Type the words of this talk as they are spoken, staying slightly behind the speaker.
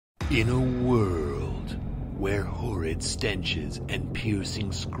In a world where horrid stenches and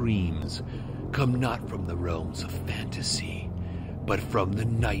piercing screams come not from the realms of fantasy, but from the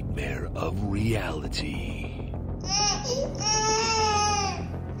nightmare of reality.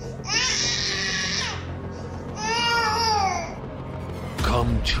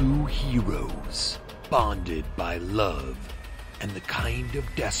 Come two heroes, bonded by love and the kind of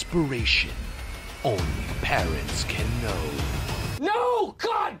desperation only parents can know. No!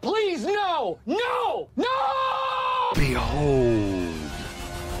 God, please, no! No! No! Behold,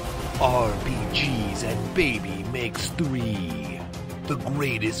 RPGs and Baby Makes 3, the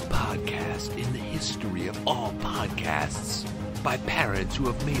greatest podcast in the history of all podcasts, by parents who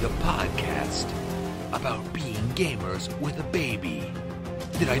have made a podcast about being gamers with a baby.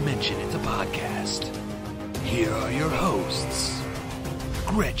 Did I mention it's a podcast? Here are your hosts,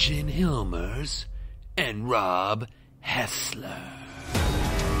 Gretchen Hilmers and Rob Hessler.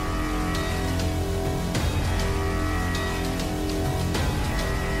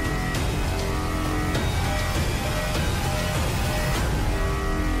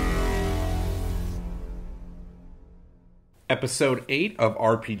 Episode 8 of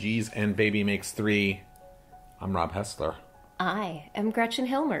RPGs and Baby Makes 3. I'm Rob Hessler. I am Gretchen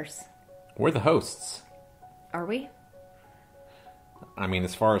Hilmers. We're the hosts. Are we? I mean,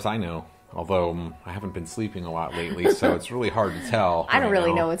 as far as I know. Although I haven't been sleeping a lot lately, so it's really hard to tell. I don't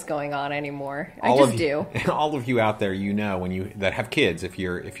really know what's going on anymore. I All just do. All of you out there, you know, when you that have kids, if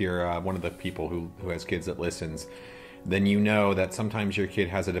you're one of the people who has kids that listens, then you know that sometimes your kid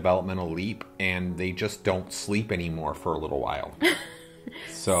has a developmental leap and they just don't sleep anymore for a little while.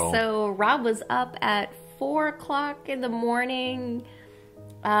 So Rob was up at 4 o'clock in the morning,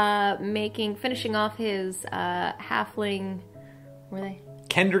 finishing off his halfling. Were they?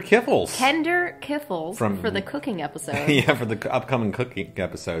 Kender Kiffles for the cooking episode. Yeah, for the upcoming cooking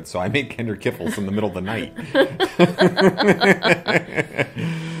episode. So I made Kender Kiffles in the middle of the night.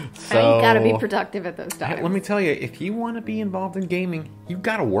 So you gotta be productive at those times. Let me tell you, if you want to be involved in gaming, you've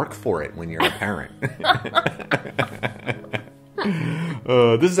got to work for it when you're a parent.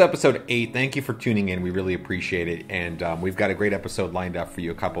 This is episode 8. Thank you for tuning in. We really appreciate it. And we've got a great episode lined up for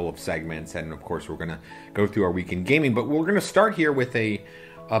you, a couple of segments. And, of course, we're going to go through our week in gaming. But we're going to start here with a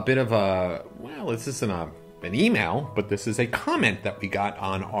bit of a, well, this isn't an email, but this is a comment that we got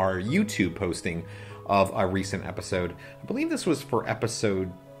on our YouTube posting of a recent episode. I believe this was for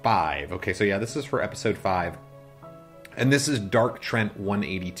episode 5. Okay, so yeah, this is for episode 5. And this is Dark Trent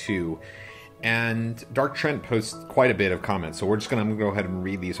 182. And Dark Trent posts quite a bit of comments, so I'm going to go ahead and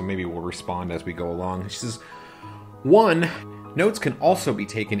read these, and maybe we'll respond as we go along. She says, 1. Notes can also be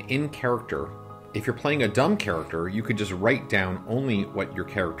taken in character. If you're playing a dumb character, you could just write down only what your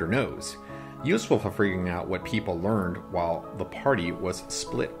character knows. Useful for figuring out what people learned while the party was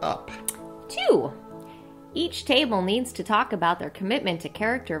split up. 2. Each table needs to talk about their commitment to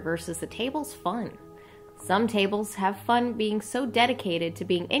character versus the table's fun. Some tables have fun being so dedicated to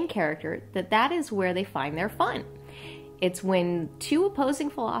being in character that is where they find their fun. It's when two opposing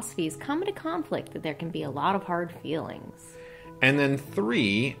philosophies come into conflict that there can be a lot of hard feelings. And then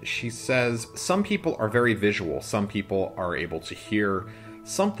 3, she says, some people are very visual. Some people are able to hear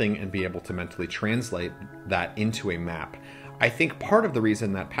something and be able to mentally translate that into a map. I think part of the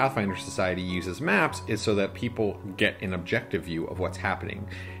reason that Pathfinder Society uses maps is so that people get an objective view of what's happening.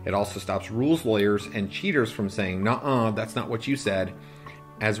 It also stops rules lawyers and cheaters from saying, "Nuh-uh, that's not what you said,"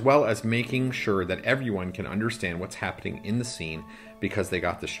 as well as making sure that everyone can understand what's happening in the scene because they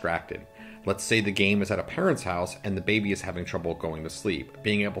got distracted. Let's say the game is at a parent's house and the baby is having trouble going to sleep.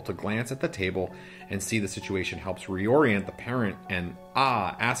 Being able to glance at the table and see the situation helps reorient the parent and,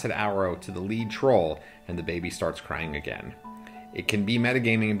 acid arrow to the lead troll, and the baby starts crying again. It can be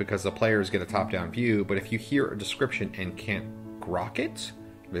metagaming because the players get a top-down view, but if you hear a description and can't grok it,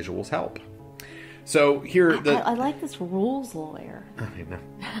 visuals help. So here, I like this rules lawyer. I know.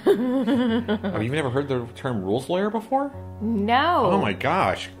 Oh, you've never heard the term rules lawyer before? No. Oh my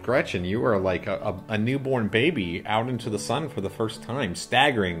gosh, Gretchen, you are like a newborn baby out into the sun for the first time,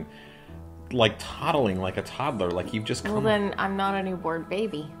 staggering, like toddling like a toddler, like you've just come. Well, then I'm not a newborn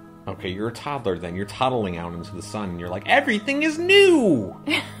baby. Okay, you're a toddler then. You're toddling out into the sun, and you're like, everything is new!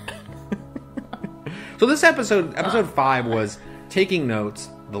 So this episode 5 was taking notes,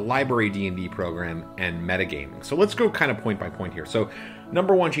 the library D&D program, and metagaming. So let's go kind of point by point here. So,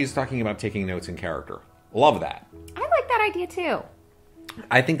 number 1, she's talking about taking notes in character. Love that. I like that idea, too.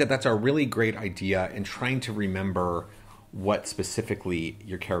 I think that that's a really great idea in trying to remember what specifically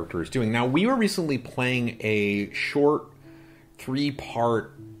your character is doing. Now, we were recently playing a short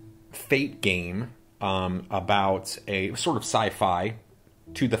 3-part Fate game about a sort of sci-fi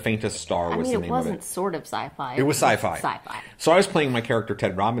to the Faintest Star was the name of it. It wasn't sort of sci-fi. It was sci-fi. Sci-fi. So I was playing my character,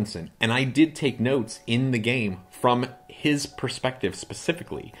 Ted Robinson, and I did take notes in the game from his perspective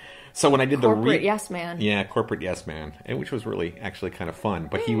specifically. So when I did corporate yes man. Yeah, corporate yes man, which was really actually kind of fun.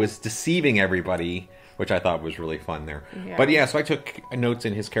 But he was deceiving everybody, which I thought was really fun there. Yeah. But yeah, so I took notes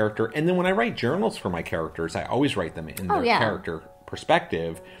in his character. And then when I write journals for my characters, I always write them in their character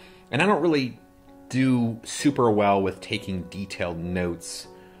perspective. And I don't really do super well with taking detailed notes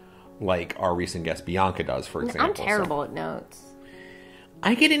like our recent guest Bianca does, for example. I'm terrible at notes.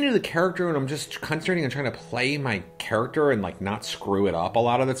 I get into the character and I'm just concentrating on trying to play my character and like not screw it up a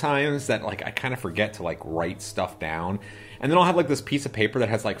lot of the times, that like I kind of forget to like write stuff down. And then I'll have like this piece of paper that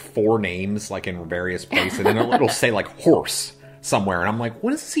has like 4 names like in various places, and then it'll say like horse somewhere, and I'm like,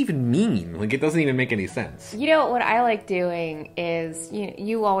 what does this even mean? Like, it doesn't even make any sense. You know, what I like doing is,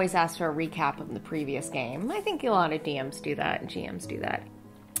 you always ask for a recap of the previous game. I think a lot of DMs do that and GMs do that.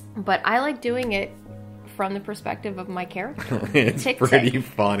 But I like doing it from the perspective of my character. It's pretty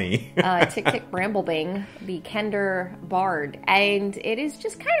funny. Tick Tick Bramblebing, the Kender Bard. And it is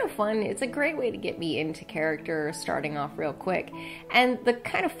just kind of fun. It's a great way to get me into character, starting off real quick. And the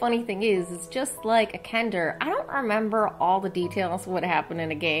kind of funny thing is just like a Kender, I don't remember all the details of what happened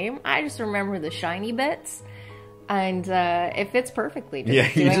in a game. I just remember the shiny bits. And it fits perfectly to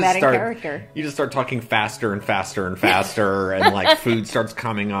doing that in character. You just start talking faster and faster and faster, and like food starts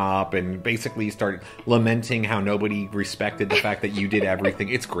coming up, and basically you start lamenting how nobody respected the fact that you did everything.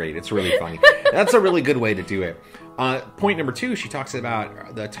 It's great. It's really funny. That's a really good way to do it. Point number 2, she talks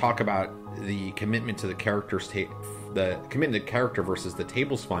about the commitment to the character's the commitment to character versus the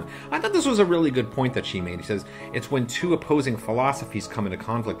table's fun. I thought this was a really good point that she made. He says it's when 2 opposing philosophies come into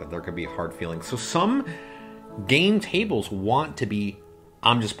conflict that there could be hard feelings. So some game tables want to be,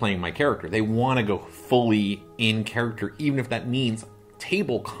 I'm just playing my character. They want to go fully in character, even if that means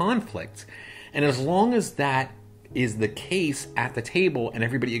table conflict. And as long as that is the case at the table and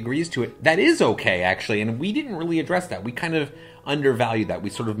everybody agrees to it, that is okay, actually. And we didn't really address that. We kind of undervalued that. We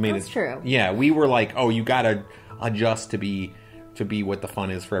sort of made That's true. Yeah, we were like, oh, you got to adjust to be what the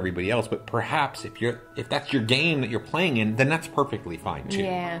fun is for everybody else. But perhaps if that's your game that you're playing in, then that's perfectly fine too.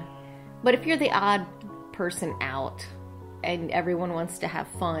 Yeah. But if you're the odd person out and everyone wants to have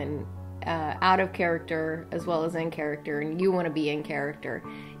fun out of character as well as in character, and you want to be in character,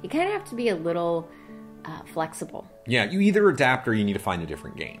 you kind of have to be a little flexible. Yeah, you either adapt or you need to find a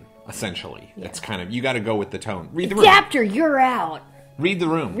different game, essentially. Yeah. It's kind of, you got to go with the tone. Read the room. Adapt or you're out. Read the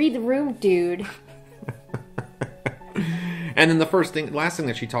room. Read the room, dude. And then last thing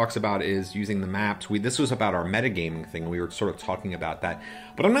that she talks about is using the maps. This was about our metagaming thing. We were sort of talking about that.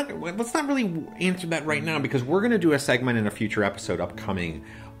 But let's not really answer that right now, because we're going to do a segment in a future episode upcoming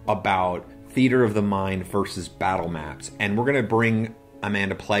about theater of the mind versus battle maps. And we're going to bring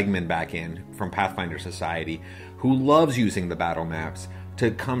Amanda Plegman back in from Pathfinder Society, who loves using the battle maps,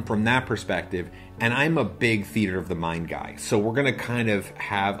 to come from that perspective. And I'm a big theater of the mind guy, so we're going to kind of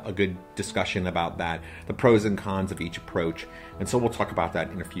have a good discussion about that, the pros and cons of each approach, and so we'll talk about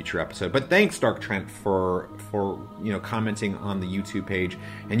that in a future episode. But thanks, Dark Trent, for commenting on the YouTube page,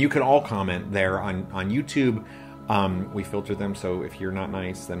 and you can all comment there on YouTube. We filter them, so if you're not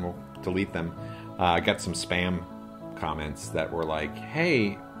nice, then we'll delete them. I got some spam comments that were like,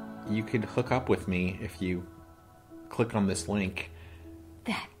 "Hey, you could hook up with me if you click on this link."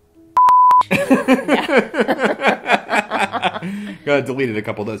 That. Deleted a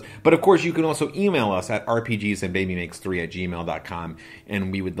couple of those. But of course, you can also email us at rpgsandbabymakes3@gmail.com,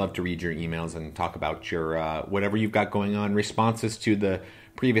 and we would love to read your emails and talk about your whatever you've got going on, responses to the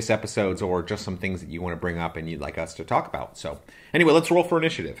previous episodes, or just some things that you want to bring up and you'd like us to talk about. So anyway, let's roll for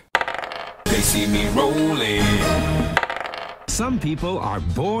initiative. They see me rolling. Some people are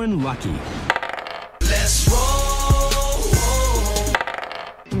born lucky. Let's roll.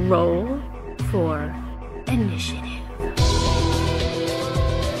 Roll for initiative.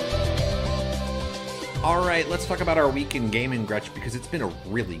 All right, let's talk about our week in gaming, Gretch, because it's been a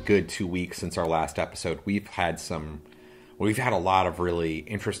really good 2 weeks since our last episode. We've had a lot of really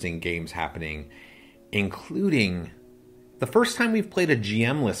interesting games happening, including the first time we've played a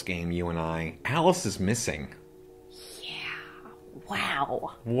GM-less game, you and I. Alice is Missing. Yeah.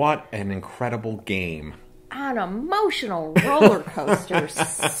 Wow. What an incredible game. An emotional roller coaster.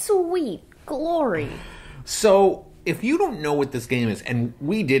 Sweet glory. So, if you don't know what this game is, and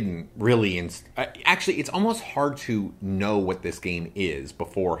we didn't really... actually, it's almost hard to know what this game is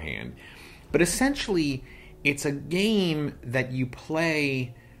beforehand. But essentially, it's a game that you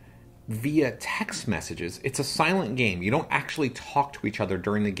play via text messages. It's a silent game. You don't actually talk to each other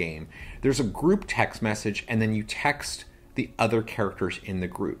during the game. There's a group text message, and then you text the other characters in the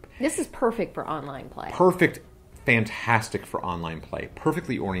group. This is perfect for online play. Perfect, fantastic for online play.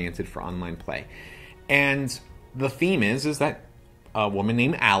 Perfectly oriented for online play. And the theme is that a woman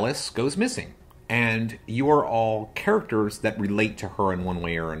named Alice goes missing. And you are all characters that relate to her in one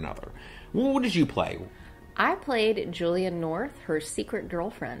way or another. Well, what did you play? I played Julia North, her secret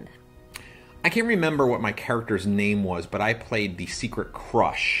girlfriend. I can't remember what my character's name was, but I played the secret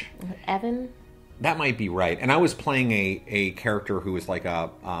crush. Evan? That might be right. And I was playing a character who was like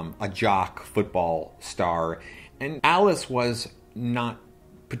a jock football star. And Alice was not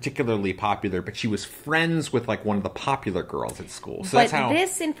particularly popular, but she was friends with like one of the popular girls at school. So that's how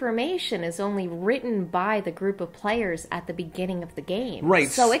this information is only written by the group of players at the beginning of the game. Right.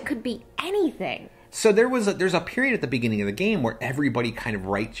 So it could be anything. So there's a period at the beginning of the game where everybody kind of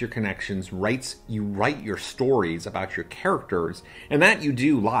writes your connections, you write your stories about your characters, and that you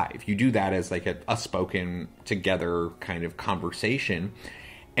do live. You do that as like a spoken together kind of conversation.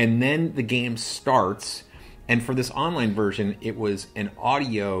 And then the game starts. And for this online version, it was an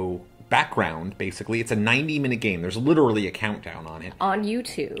audio background, basically. It's a 90-minute game. There's literally a countdown on it. On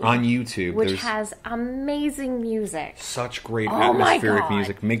YouTube. On YouTube. Which has amazing music. Such great atmospheric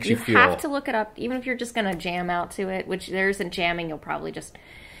music. Makes you feel... You have to look it up, even if you're just going to jam out to it, which there isn't jamming, you'll probably just...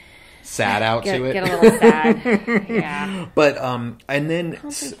 Sad out to it. Get a little sad. Yeah. But, and then...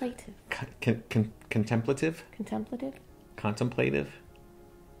 Contemplative. Contemplative? Contemplative? Contemplative?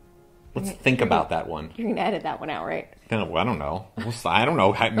 Let's think about that one. You're going to edit that one out, right? No, I don't know. I don't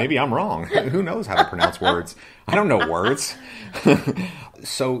know. Maybe I'm wrong. Who knows how to pronounce words? I don't know words.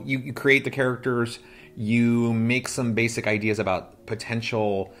 So you create the characters. You make some basic ideas about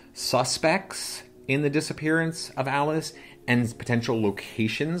potential suspects in the disappearance of Alice and potential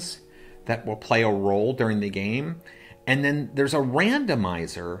locations that will play a role during the game. And then there's a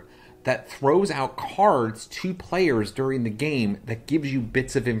randomizer that throws out cards to players during the game that gives you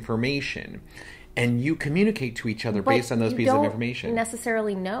bits of information. And you communicate to each other based on those pieces of information. You don't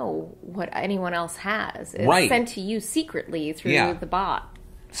necessarily know what anyone else has. It's right. sent to you secretly through the bot.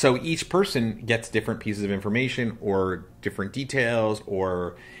 So each person gets different pieces of information or different details,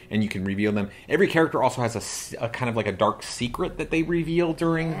 and you can reveal them. Every character also has a kind of like a dark secret that they reveal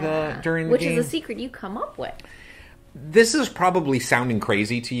during the game. Which is a secret you come up with. This is probably sounding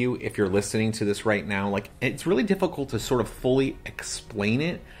crazy to you if you're listening to this right now. Like, it's really difficult to sort of fully explain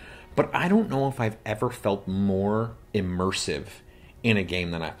it, but I don't know if I've ever felt more immersive in a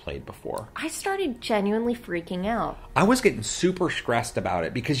game than I've played before. I started genuinely freaking out. I was getting super stressed about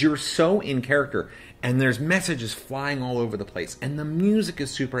it because you're so in character, and there's messages flying all over the place, and the music is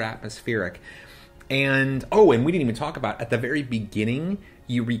super atmospheric. And, and we didn't even talk about, at the very beginning,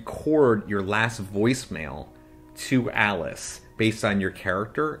 you record your last voicemail to Alice based on your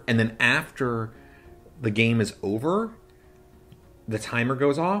character, and then after the game is over, the timer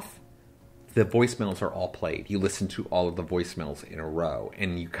goes off, the voicemails are all played. You listen to all of the voicemails in a row,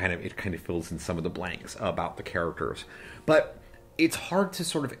 and it kind of fills in some of the blanks about the characters. But it's hard to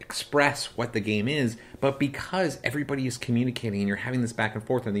sort of express what the game is, but because everybody is communicating and you're having this back and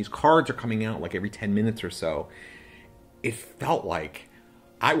forth, and these cards are coming out like every 10 minutes or so, it felt like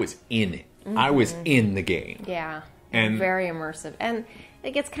I was in it. Mm-hmm. I was in the game. Yeah. And very immersive. And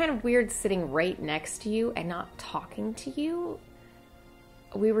it gets kind of weird sitting right next to you and not talking to you.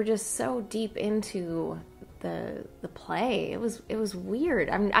 We were just so deep into the play. It was weird.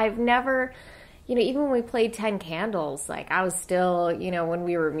 I've never, even when we played 10 Candles, like I was still, when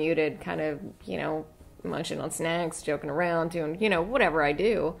we were muted, kind of, munching on snacks, joking around, doing, whatever I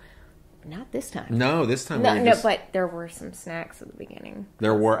do. Not this time. No, this time. No, but there were some snacks at the beginning.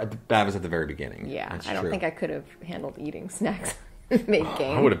 That was at the very beginning. Yeah, that's I don't true. think I could have handled eating snacks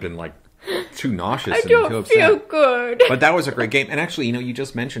mid-game. I would have been like too nauseous. I don't feel good. But that was a great game. And actually, you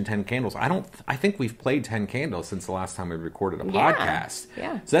just mentioned 10 Candles. I think we've played 10 Candles since the last time we recorded a podcast.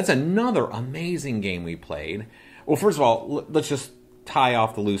 Yeah. So that's another amazing game we played. Well, first of all, let's just tie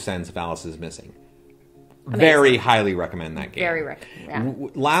off the loose ends of Alice is Missing. Amazing. Very highly recommend that game. Very recommend. Yeah.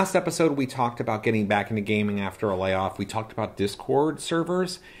 Last episode, we talked about getting back into gaming after a layoff. We talked about Discord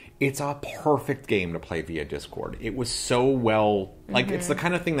servers. It's a perfect game to play via Discord. It was so well... it's the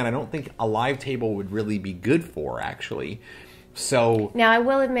kind of thing that I don't think a live table would really be good for, actually. So... Now, I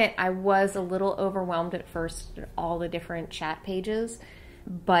will admit, I was a little overwhelmed at first at all the different chat pages.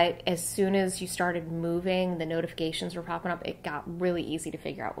 But as soon as you started moving, the notifications were popping up, it got really easy to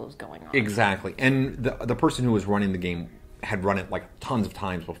figure out what was going on. Exactly. And the person who was running the game had run it like tons of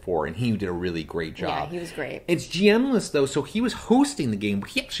times before, and he did a really great job. Yeah, he was great. It's GM-less, though, so he was hosting the game,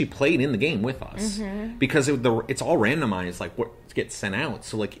 but he actually played in the game with us. Because it's all randomized, like what gets sent out.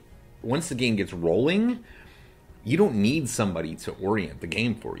 So, like, once the game gets rolling, you don't need somebody to orient the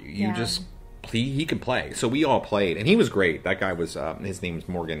game for you. You just he can play. So we all played, and he was great. That guy was his name was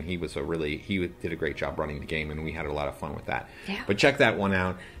Morgan. He did a great job running the game, and we had a lot of fun with that. Yeah. But check that one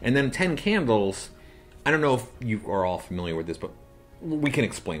out. And then 10 Candles. I don't know if you are all familiar with this, but we can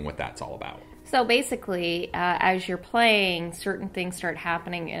explain what that's all about. So basically, as you're playing, certain things start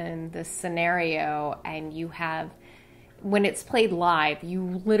happening in the scenario, and you have, when it's played live,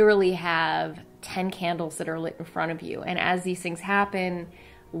 you literally have 10 candles that are lit in front of you. And as these things happen,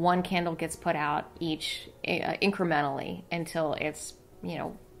 one candle gets put out each incrementally until it's,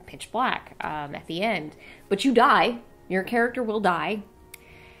 pitch black at the end. But you die. Your character will die.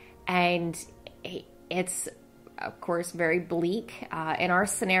 And it's, of course, very bleak. In our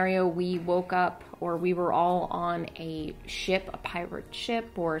scenario, we woke up, or we were all on a ship, a pirate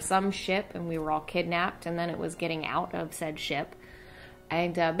ship or some ship, and we were all kidnapped, and then it was getting out of said ship.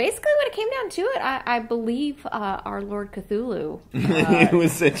 And basically when it came down to it, I believe our Lord Cthulhu... it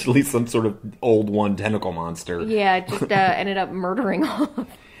was essentially some sort of old one tentacle monster. Yeah, just ended up murdering all of them.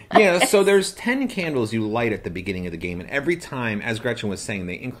 Yeah, so there's 10 candles you light at the beginning of the game, and every time, as Gretchen was saying,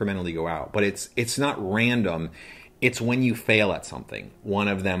 they incrementally go out. But it's not random. It's when you fail at something. One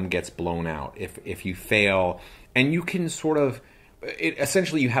of them gets blown out. If you fail, and you can sort of...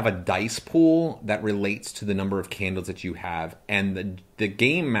 essentially, you have a dice pool that relates to the number of candles that you have, and the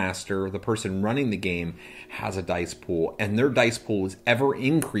game master, the person running the game, has a dice pool, and their dice pool is ever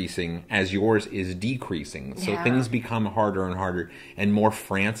increasing as yours is decreasing. So things become harder and harder and more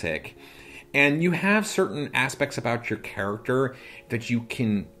frantic. And you have certain aspects about your character that you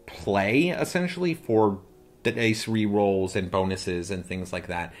can play, essentially, for the dice re-rolls and bonuses and things like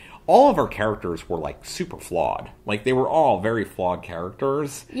that. All of our characters were, like, super flawed. Like, they were all very flawed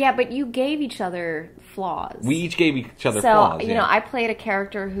characters. Yeah, but you gave each other flaws. We each gave each other flaws. So, you know, I played a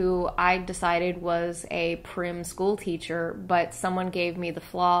character who I decided was a prim school teacher, but someone gave me the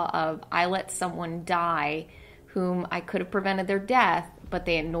flaw of I let someone die whom I could have prevented their death, but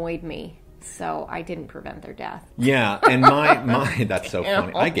they annoyed me. So I didn't prevent their death. Yeah, and my that's so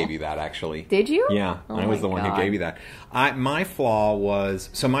funny. I gave you that, actually. Did you? Yeah, I was the one who gave you that. My flaw was,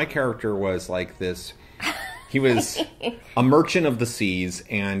 so my character was like this, he was a merchant of the seas,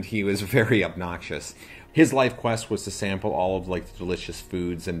 and he was very obnoxious. His life quest was to sample all of, like, the delicious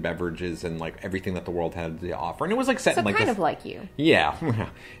foods and beverages and, like, everything that the world had to offer. And it was, like, set in, like... kind of like you. Yeah.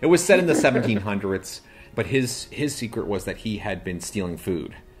 It was set in the 1700s, but his secret was that he had been stealing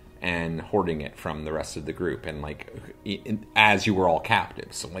food and hoarding it from the rest of the group, and like as you were all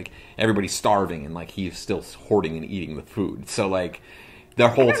captives, so like everybody's starving, and like he's still hoarding and eating the food. So like the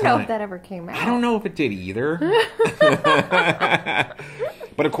whole time, I don't know if that ever came out. I don't know if it did either.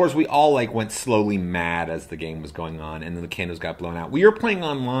 But of course, we all like went slowly mad as the game was going on, and then the candles got blown out. We were playing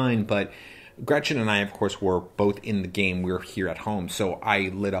online, but Gretchen and I, of course, were both in the game. We were here at home, so I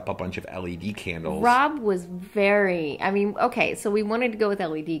lit up a bunch of LED candles. Rob was okay, so we wanted to go with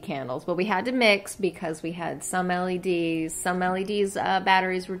LED candles, but we had to mix because we had some LEDs. Some LEDs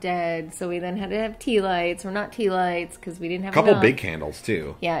batteries were dead, so we then had to have tea lights, or not tea lights, because we didn't have a couple enough. Big candles,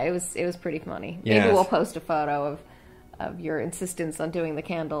 too. Yeah, it was pretty funny. Yes. Maybe we'll post a photo of your insistence on doing the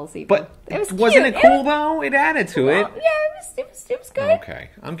candles. Even. But it was wasn't it cool, though? It added to it. Yeah, it was good. Okay.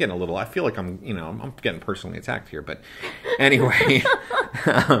 I'm getting a little... I feel like I'm getting personally attacked here, but anyway.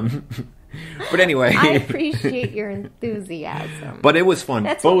 But anyway. I appreciate your enthusiasm. But it was fun.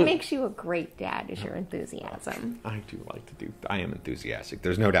 That's what makes you a great dad, is your enthusiasm. I do like to do... I am enthusiastic.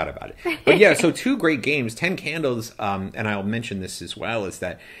 There's no doubt about it. But yeah, so 2 great games. 10 Candles, and I'll mention this as well, is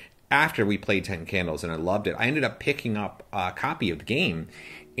that after we played 10 Candles and I loved it, I ended up picking up a copy of the game,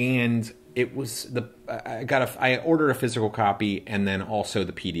 and it was I ordered a physical copy and then also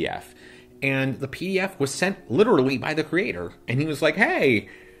the PDF. And the PDF was sent literally by the creator, and he was like, "Hey,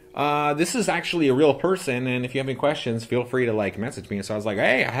 this is actually a real person, and if you have any questions, feel free to like message me." And so I was like,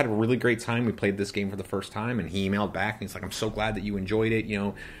 "Hey, I had a really great time. We played this game for the first time." And he emailed back and he's like, "I'm so glad that you enjoyed it.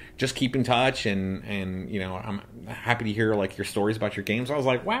 Just keep in touch, and I'm happy to hear like your stories about your games." I was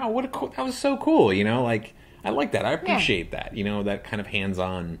like, "Wow, that was so cool." Like I like that. I appreciate that. That kind of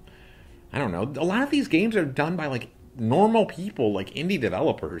hands-on. I don't know. A lot of these games are done by like normal people, like indie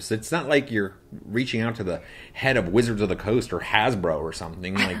developers. It's not like you're reaching out to the head of Wizards of the Coast or Hasbro or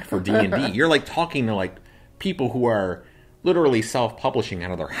something like for D&D. You're like talking to like people who are literally self-publishing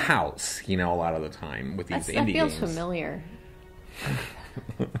out of their house, a lot of the time with these indie games. That feels familiar.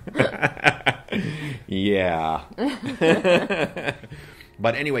 Yeah.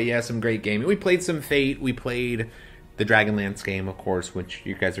 But anyway, yeah, some great game. We played some Fate. We played the Dragonlance game, of course, which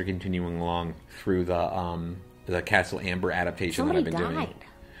you guys are continuing along through the Castle Amber adaptation that I've been doing.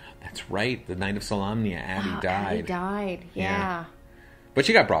 That's right. The night of Solamnia, Addie died. Addie died, yeah. But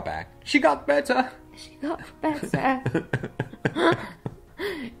she got brought back. She got better. She got better.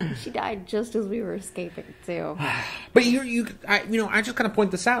 She died just as we were escaping, too. But I just kind of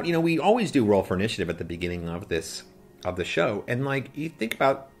point this out. We always do roll for initiative at the beginning of the show. And, you think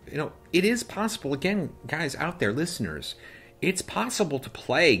about, it is possible, again, guys out there, listeners, it's possible to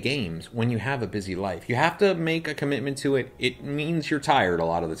play games when you have a busy life. You have to make a commitment to it. It means you're tired a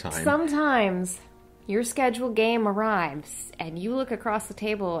lot of the time. Sometimes your scheduled game arrives and you look across the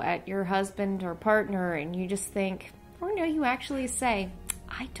table at your husband or partner and you just think, or no, you actually say,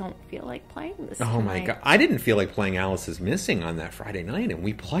 I don't feel like playing this tonight. Oh my God. I didn't feel like playing Alice is Missing on that Friday night, and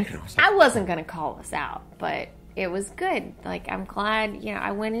we played it. I wasn't going to call us out, but it was good. I'm glad,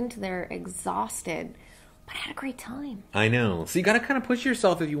 I went into there exhausted, but I had a great time. I know. So you got to kind of push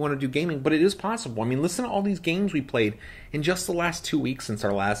yourself if you want to do gaming, but it is possible. Listen to all these games we played in just the last 2 weeks since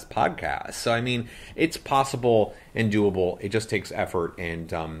our last podcast. So, it's possible and doable. It just takes effort,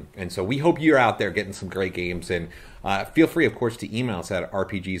 and so we hope you're out there getting some great games, and feel free, of course, to email us at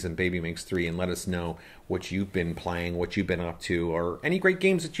rpgsandbabymakes3 and let us know what you've been playing, what you've been up to, or any great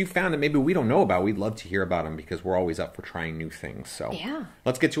games that you found that maybe we don't know about. We'd love to hear about them because we're always up for trying new things. So yeah.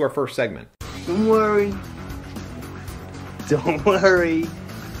 Let's get to our first segment. Don't worry. Don't worry.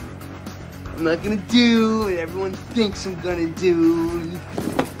 I'm not gonna do what everyone thinks I'm gonna do.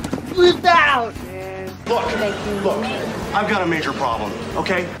 Flip out, man. Look, I've got a major problem,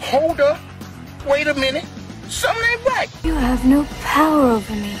 okay? Hold up. Wait a minute. Something ain't right. You have no power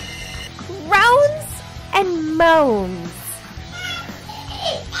over me. Groans and moans.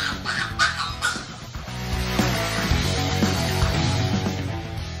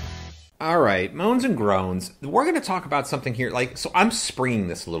 All right, moans and groans. We're going to talk about something here. So I'm springing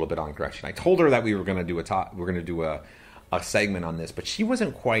this a little bit on Gretchen. I told her that we were going to do a segment on this, but she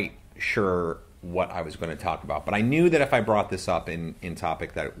wasn't quite sure what I was going to talk about. But I knew that if I brought this up in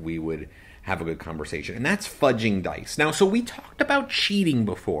topic, that we would have a good conversation, and that's fudging dice. Now, so we talked about cheating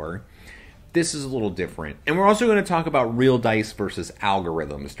before. This is a little different, and we're also going to talk about real dice versus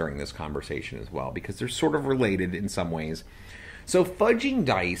algorithms during this conversation as well, because they're sort of related in some ways. So fudging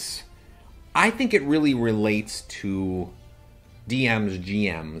dice, I think it really relates to DMs,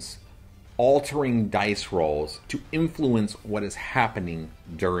 GMs, altering dice rolls to influence what is happening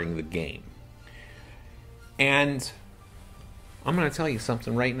during the game. And I'm going to tell you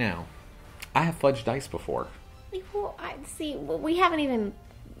something right now. I have fudged dice before. Well, we haven't even,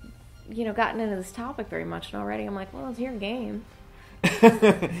 gotten into this topic very much, and already I'm like, well, it's your game. You're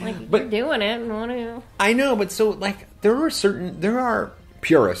doing it. And what do you... I know, but so, there are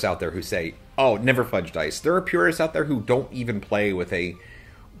purists out there who say, oh, never fudge dice. There are purists out there who don't even play with a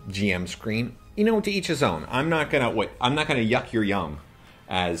GM screen. To each his own. I'm not gonna yuck your yum,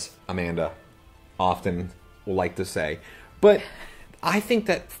 as Amanda often will like to say. But I think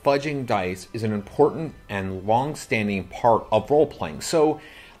that fudging dice is an important and long-standing part of role-playing. So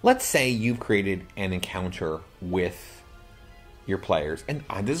let's say you've created an encounter with your players. And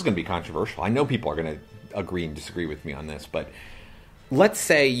this is going to be controversial. I know people are going to agree and disagree with me on this. But let's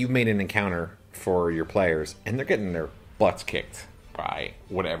say you've made an encounter for your players and they're getting their butts kicked by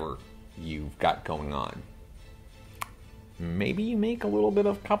whatever you've got going on. Maybe you make a little bit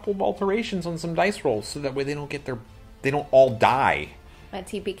of couple of alterations on some dice rolls so that way they don't all die. A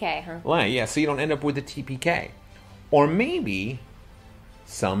TPK, huh? Well, yeah, so you don't end up with a TPK. Or maybe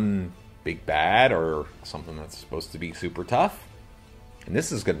some big bad or something that's supposed to be super tough. And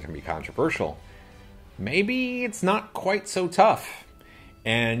this is going to be controversial. Maybe it's not quite so tough.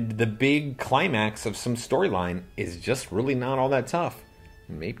 And the big climax of some storyline is just really not all that tough.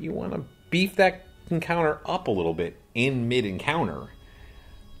 Maybe you want to beef that encounter up a little bit in mid-encounter.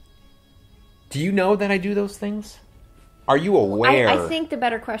 Do you know that I do those things? Are you aware? I think the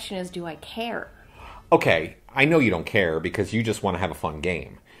better question is, do I care? Okay, I know you don't care because you just want to have a fun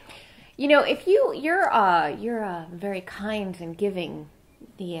game. If you're a very kind and giving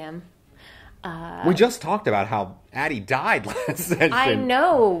DM. We just talked about how Addie died last session. I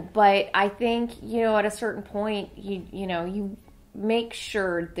know, but I think, at a certain point, you make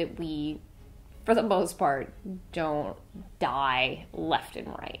sure that we, for the most part, don't die left and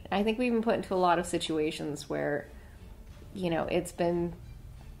right. I think we've been put into a lot of situations where, it's been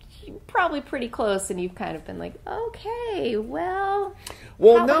probably pretty close, and you've kind of been like, okay, well,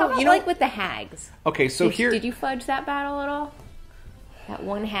 how about with the hags? Okay, so did you fudge that battle at all? That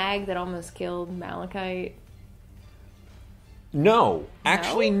one hag that almost killed Malachite? No,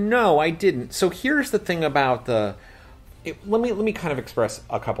 actually, no, I didn't. So here's the thing about let me kind of express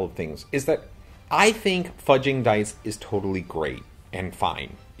a couple of things. Is that I think fudging dice is totally great and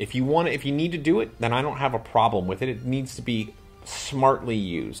fine. If you need to do it, then I don't have a problem with it. It needs to be smartly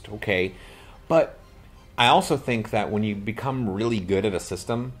used, okay? But I also think that when you become really good at a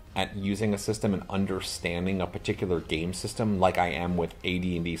system, at using a system and understanding a particular game system, like I am with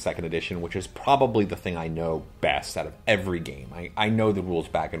AD&D 2nd Edition, which is probably the thing I know best out of every game. I know the rules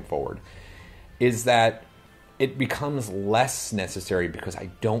back and forward. Is that it becomes less necessary because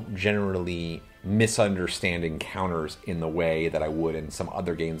I don't generally misunderstand encounters in the way that I would in some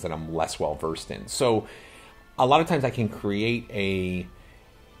other games that I'm less well versed in. So a lot of times I can create a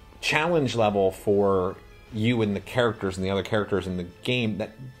challenge level for you and the characters and the other characters in the game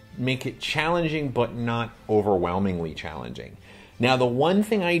that make it challenging but not overwhelmingly challenging. Now, the one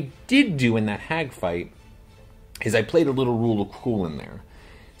thing I did do in that hag fight is I played a little rule of cool in there.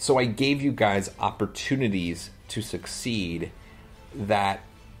 So I gave you guys opportunities to succeed that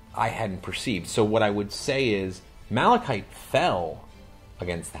I hadn't perceived. So what I would say is Malachite fell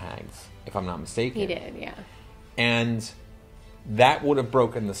against the hags, if I'm not mistaken. He did, yeah. And that would have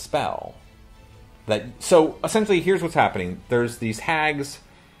broken the spell. So essentially, here's what's happening. There's these hags,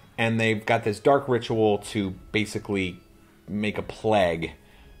 and they've got this dark ritual to basically make a plague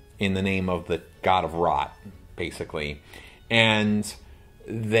in the name of the god of rot, basically. And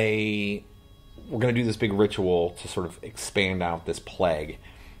they were going to do this big ritual to sort of expand out this plague.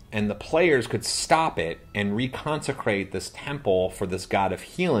 And the players could stop it and reconsecrate this temple for this god of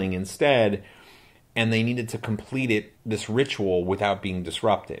healing instead. And they needed to complete this ritual without being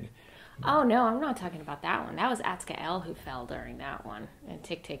disrupted. Oh, no, I'm not talking about that one. That was Atskael who fell during that one. And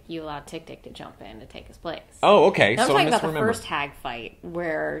you allowed Tick to jump in to take his place. Oh, okay. No, I'm talking about the first hag fight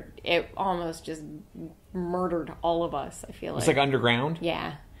where it almost just murdered all of us, I feel like. It's like underground?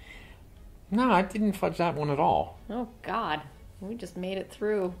 Yeah. No, I didn't fudge that one at all. Oh, God. We just made it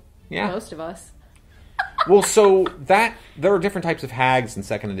through. Yeah. Most of us. Well, so there are different types of hags in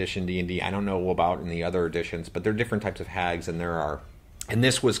 2nd edition D&D. I don't know about in the other editions, but there are different types of hags, and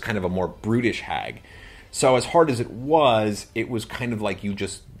this was kind of a more brutish hag. So as hard as it was kind of like you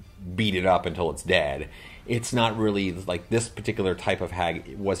just beat it up until it's dead. It's not really like this particular type of hag.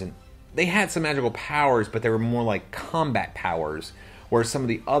 It wasn't. They had some magical powers, but they were more like combat powers. Whereas some of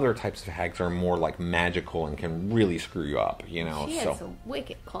the other types of hags are more like magical and can really screw you up, you know. She had some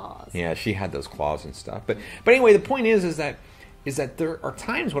wicked claws. Yeah, she had those claws and stuff. But anyway, the point is that there are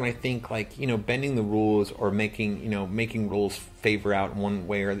times when I think like, you know, bending the rules or making rules favor out one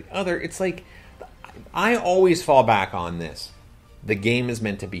way or the other. It's like I always fall back on this. The game is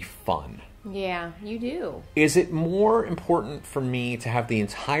meant to be fun. Yeah, you do. Is it more important for me to have the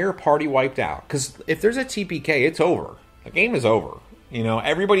entire party wiped out? Because if there's a TPK, it's over. The game is over. You know,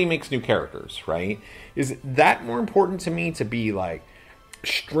 everybody makes new characters, right? Is that more important to me to be like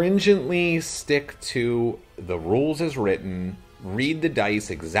stringently stick to the rules as written, read the dice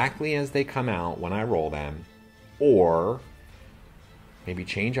exactly as they come out when I roll them, or maybe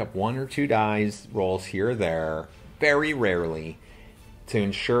change up 1 or 2 dice rolls here or there, very rarely, to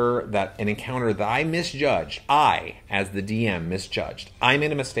ensure that an encounter that I misjudged, I, as the DM, misjudged, I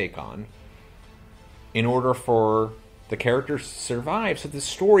made a mistake on, in order for the characters survive so the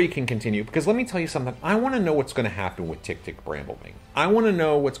story can continue. Because let me tell you something, I want to know what's going to happen with Tick Tick Bramblebing. I want to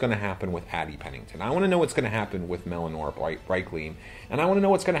know what's going to happen with Addie Pennington. I want to know what's going to happen with Melanor Brightgleam. And I want to know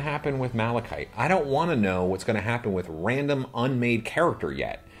what's going to happen with Malachite. I don't want to know what's going to happen with random unmade character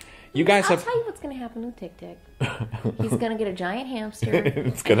yet. You guys I'll tell you what's going to happen with Tick Tick. He's going to get a giant hamster.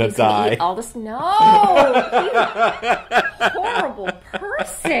 It's going to die. Eat all this. No! He's a horrible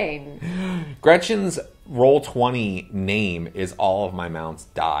person. Gretchen's Roll20 name is All of My Mounts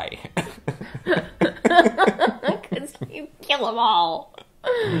Die. Because you kill them all.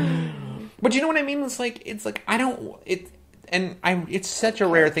 But you know what I mean? It's like I don't. It's such a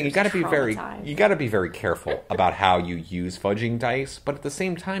rare thing. You got to be very careful about how you use fudging dice. But at the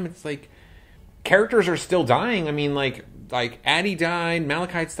same time, it's like characters are still dying. I mean, like Addie died,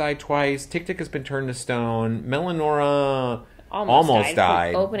 Malachite's died twice, Tick Tick has been turned to stone, Melanora almost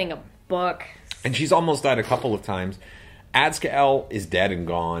died. Opening a book, and she's almost died a couple of times. Adskael is dead and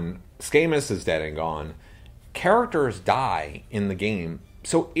gone. Skamus is dead and gone. Characters die in the game,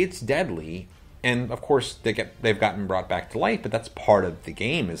 so it's deadly. And of course, they've gotten brought back to life, but that's part of the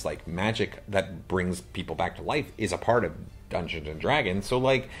game. Is like magic that brings people back to life is a part of Dungeons and Dragons. So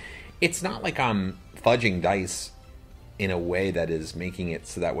like, it's not like I'm fudging dice in a way that is making it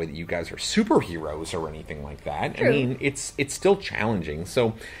so that way that you guys are superheroes or anything like that. True. I mean, it's still challenging.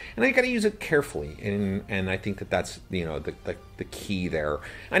 So, and I got to use it carefully, and I think that's the key there.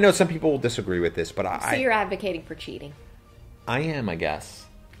 I know some people will disagree with this, but so you're advocating for cheating. I am, I guess.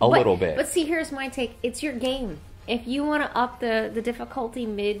 A little bit. But see, here's my take. It's your game. If you want to up the difficulty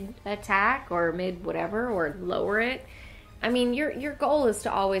mid-attack or mid-whatever, or lower it, I mean, your goal is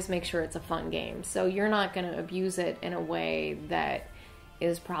to always make sure it's a fun game. So you're not going to abuse it in a way that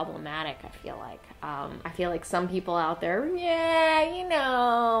is problematic, I feel like. I feel like some people out there,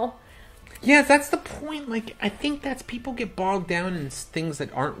 Yeah, that's the point. Like, I think that's people get bogged down in things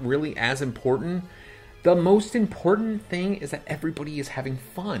that aren't really as important. The most important thing is that everybody is having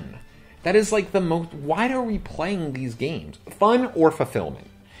fun. That is like the most... Why are we playing these games? Fun or fulfillment?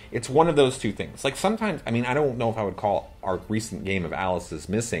 It's one of those two things. Like, sometimes... I mean, I don't know if I would call our recent game of Alice is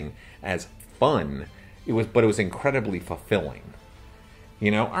Missing as fun. But it was incredibly fulfilling. You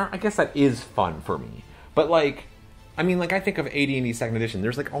know? I guess that is fun for me. But, like... I mean, like, I think of AD&D 2nd Edition.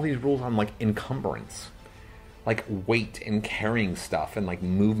 There's, like, all these rules on, like, encumbrance. Like, weight and carrying stuff and, like,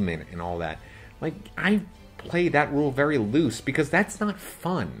 movement and all that. Like, I play that rule very loose because that's not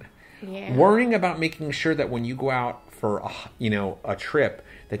fun. Yeah. Worrying about making sure that when you go out for a trip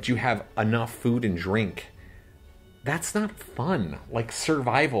that you have enough food and drink, that's not fun. Like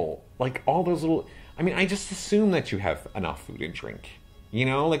survival, like all those little... I mean, I just assume that you have enough food and drink. You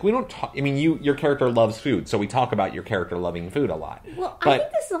know, like we don't talk... I mean, your character loves food, so we talk about your character loving food a lot. Well, I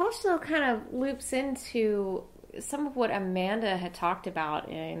think this also kind of loops into some of what Amanda had talked about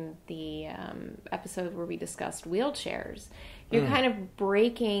in the episode where we discussed wheelchairs. You're kind of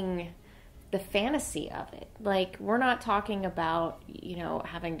breaking the fantasy of it. Like, we're not talking about,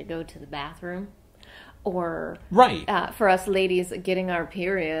 having to go to the bathroom or for us ladies getting our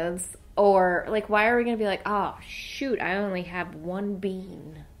periods, or like, why are we going to be like, oh shoot, I only have 1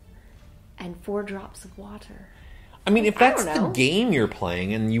 bean and 4 drops of water. I mean, if that's the game you're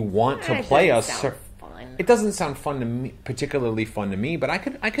playing and you want to play it doesn't sound fun to me, particularly fun to me, but I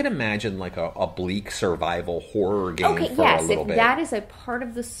could imagine like a bleak survival horror game for a little bit. If that is a part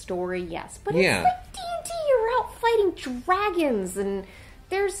of the story, yes. But it's like D&D, you're out fighting dragons, and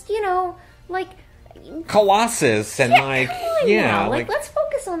there's, like... Colossus, and let's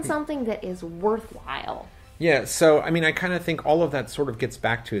focus on something that is worthwhile. Yeah, so, I mean, I kind of think all of that sort of gets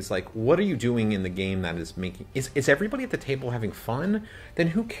back to is like, what are you doing in the game that is making... Is everybody at the table having fun? Then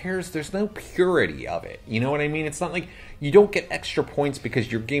who cares? There's no purity of it. You know what I mean? It's not like you don't get extra points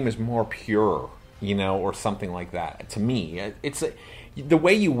because your game is more pure, or something like that. To me, it's the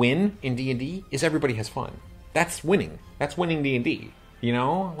way you win in D&D is everybody has fun. That's winning. That's winning D&D,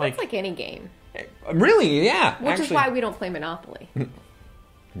 That's like any game. Really, yeah. Which is why we don't play Monopoly.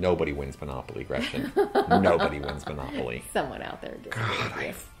 Nobody wins Monopoly, Gretchen. Nobody wins Monopoly. Someone out there did. God,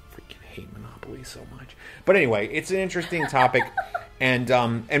 I freaking hate Monopoly so much. But anyway, it's an interesting topic. and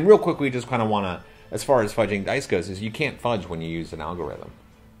real quick, we just kind of want to, as far as fudging dice goes, is you can't fudge when you use an algorithm.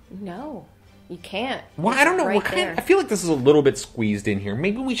 No, you can't. Well, I don't know. I feel like this is a little bit squeezed in here.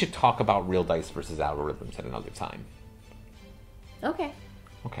 Maybe we should talk about real dice versus algorithms at another time. Okay.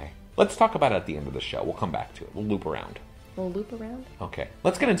 Let's talk about it at the end of the show. We'll come back to it. We'll loop around. Okay.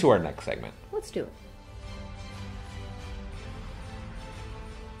 Let's get into our next segment. Let's do it.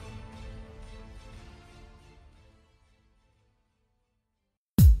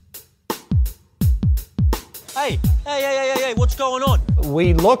 Hey, what's going on?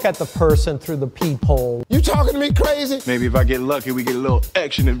 We look at the person through the peephole. You talking to me crazy? Maybe if I get lucky, we get a little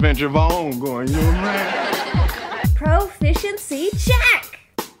action adventure of our own going, you know what I'm saying? Proficiency check!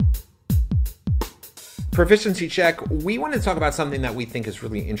 Proficiency check. We want to talk about something that we think is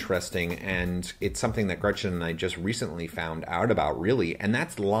really interesting, and it's something that Gretchen and I just recently found out about, really, and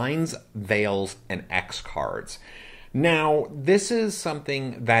that's lines, veils, and X cards. Now, this is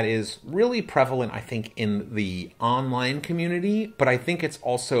something that is really prevalent, I think, in the online community, but I think it's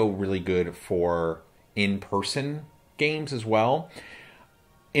also really good for in-person games as well.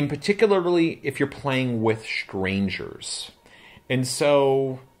 In particularly if you're playing with strangers. And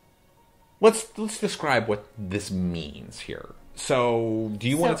so... Let's describe what this means here. So, do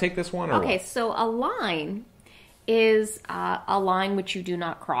you want to take this one? Or okay, so a line is a line which you do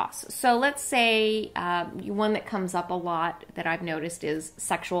not cross. So let's say one that comes up a lot that I've noticed is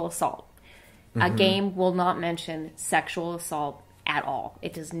sexual assault. Mm-hmm. A game will not mention sexual assault at all.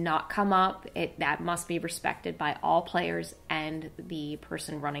 It does not come up. That must be respected by all players and the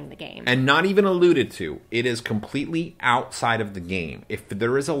person running the game. And not even alluded to. It is completely outside of the game. If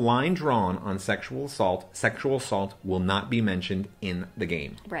there is a line drawn on sexual assault will not be mentioned in the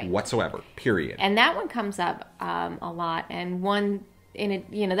game. Right. Whatsoever. Period. And that one comes up a lot. And one in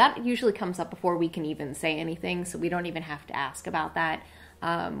it, that usually comes up before we can even say anything, so we don't even have to ask about that.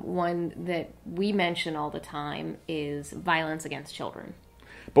 One that we mention all the time is violence against children.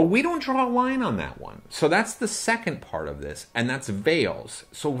 But we don't draw a line on that one. So that's the second part of this, and that's veils.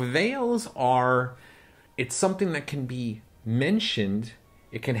 So veils are it's something that can be mentioned.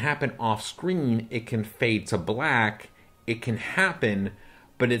 It can happen off screen. It can fade to black. It can happen,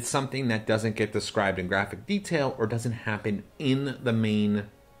 but it's something that doesn't get described in graphic detail or doesn't happen in the main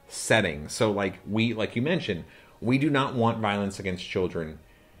setting. So like you mentioned, we do not want violence against children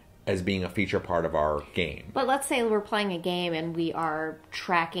as being a feature part of our game. But let's say we're playing a game and we are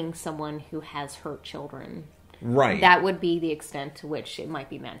tracking someone who has hurt children. Right. That would be the extent to which it might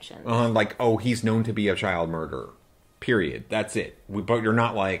be mentioned. Like, oh, he's known to be a child murderer. Period. That's it. But you're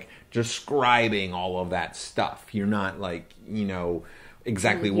not, like, describing all of that stuff. You're not, like,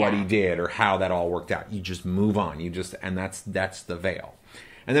 exactly what he did or how that all worked out. You just move on. And that's the veil.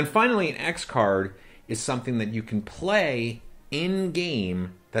 And then finally, an X card is something that you can play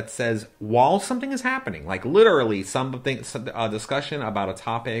in-game that says while something is happening, like literally a discussion about a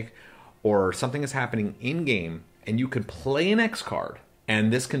topic or something is happening in-game, and you can play an X card.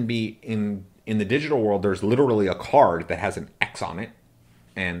 And this can be in the digital world, there's literally a card that has an X on it,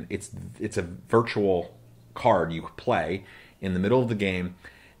 and it's a virtual card you play in the middle of the game,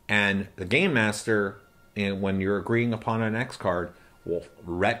 and the game master, when you're agreeing upon an X card, will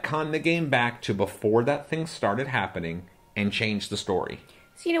retcon the game back to before that thing started happening and change the story.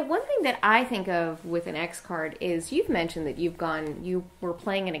 So, one thing that I think of with an X card is you've mentioned that you were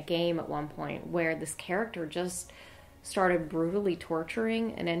playing in a game at one point where this character just started brutally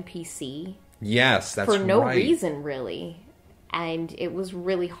torturing an NPC. Yes, that's right. For no reason, really. And it was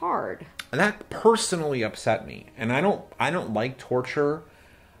really hard. That personally upset me. And I don't like torture.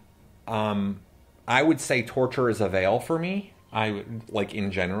 I would say torture is a veil for me. Like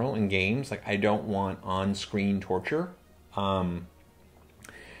in general, in games, like I don't want on-screen torture.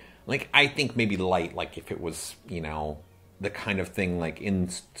 Like I think maybe light, like if it was, the kind of thing like in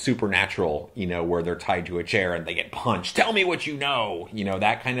Supernatural, where they're tied to a chair and they get punched. Tell me what you know,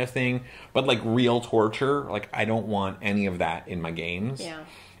 that kind of thing. But like real torture, like I don't want any of that in my games. Yeah.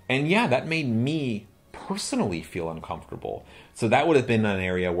 And yeah, that made me personally feel uncomfortable. So that would have been an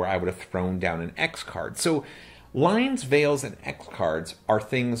area where I would have thrown down an X card. So lines, veils, and X cards are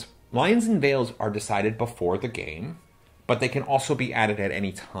things. Lines and veils are decided before the game, but they can also be added at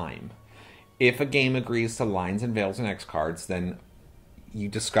any time. If a game agrees to lines and veils and X cards, then you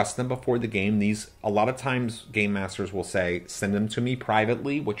discuss them before the game. A lot of times game masters will say, send them to me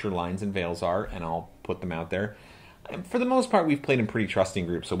privately, what your lines and veils are, and I'll put them out there. And for the most part, we've played in pretty trusting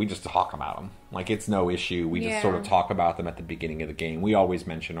groups, so we just talk about them. Like, it's no issue. We just sort of talk about them at the beginning of the game. We always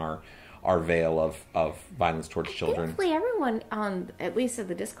mention our veil of violence towards children. Thankfully, everyone on, at least at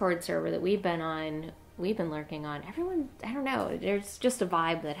the Discord server that we've been lurking on, everyone, I don't know, there's just a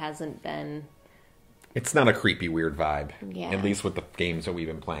vibe that hasn't been... It's not a creepy, weird vibe. Yeah. At least with the games that we've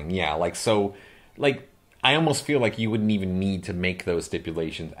been playing. Yeah, I almost feel like you wouldn't even need to make those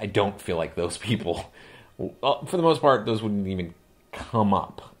stipulations. I don't feel like those people, for the most part, those wouldn't even come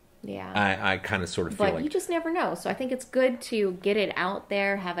up. Yeah. I kind of sort of feel like... But you just never know. So I think it's good to get it out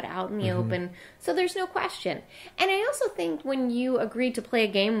there, have it out in the open, so there's no question. And I also think when you agree to play a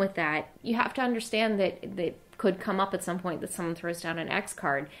game with that, you have to understand that could come up at some point that someone throws down an X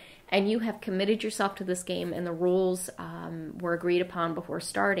card, and you have committed yourself to this game, and the rules were agreed upon before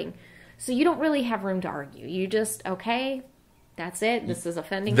starting. So you don't really have room to argue. You just, okay... That's it. This is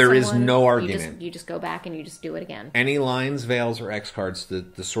offending someone. There is no argument. You just go back and you just do it again. Any lines, veils, or X cards,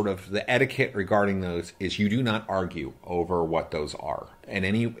 the sort of the etiquette regarding those is you do not argue over what those are. And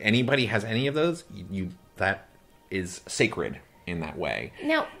anybody has any of those, that is sacred in that way.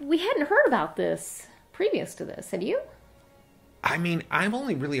 Now, we hadn't heard about this previous to this. Had you? I mean, I've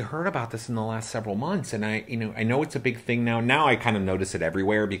only really heard about this in the last several months, and I know it's a big thing now. Now I kind of notice it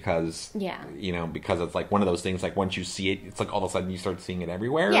everywhere because, because it's like one of those things, like once you see it, it's like all of a sudden you start seeing it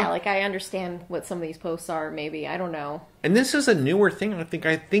everywhere. Yeah, like I understand what some of these posts are, maybe. I don't know. And this is a newer thing.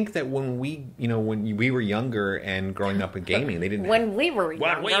 I think that when we were younger and growing up in gaming, they didn't... When we were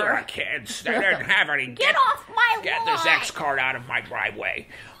kids, they didn't have any... Get off my lawn! Get this X card out of my driveway.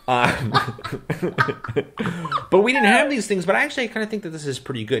 But we didn't have these things. But actually, I kind of think that this is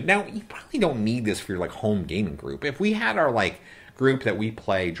pretty good. Now, you probably don't need this for your home gaming group. If we had our group that we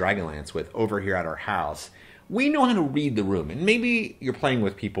play Dragonlance with over here at our house, we know how to read the room. And maybe you're playing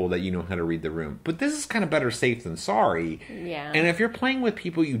with people that you know how to read the room. But this is kind of better safe than sorry. Yeah. And if you're playing with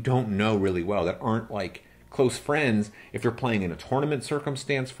people you don't know really well, that aren't close friends, if you're playing in a tournament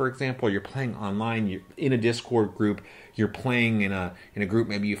circumstance, for example, you're playing online, you're in a Discord group, you're playing in a group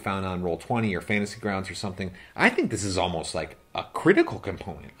maybe you found on Roll20 or Fantasy Grounds or something, I think this is almost like a critical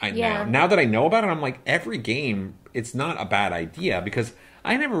component. Now that I know about it, I'm like, every game, it's not a bad idea, because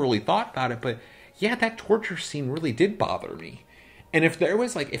I never really thought about it, but yeah, that torture scene really did bother me. And if there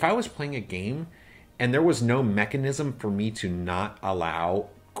was if I was playing a game and there was no mechanism for me to not allow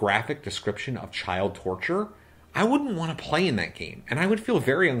graphic description of child torture, I wouldn't want to play in that game, and I would feel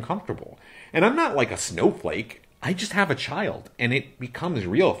very uncomfortable. And I'm not like a snowflake. I just have a child, and it becomes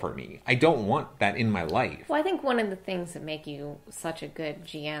real for me. I don't want that in my life. Well, I think one of the things that make you such a good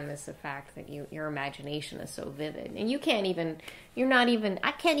GM is the fact that your imagination is so vivid. And I can't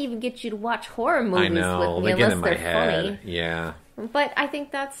even get you to watch horror movies with me unless they're funny. Yeah. But I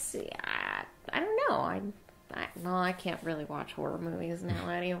think that's, I don't know. I can't really watch horror movies now.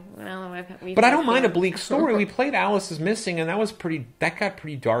 But I don't mind a bleak story. We played Alice is Missing, and that got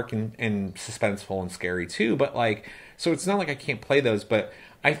pretty dark and suspenseful and scary too. But so it's not like I can't play those. But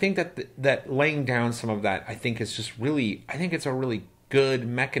I think that laying down some of that, I think it's a really good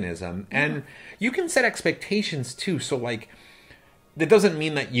mechanism, and you can set expectations too. So that doesn't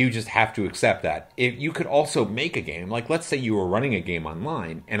mean that you just have to accept that. If you could also make a game, let's say you were running a game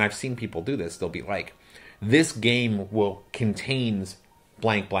online, and I've seen people do this. They'll be like, this game contains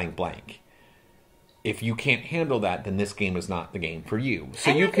blank, blank, blank. If you can't handle that, then this game is not the game for you. So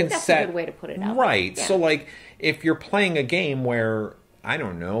and you I think can that's a good way to put it out. Right. Yeah. So if you're playing a game where, I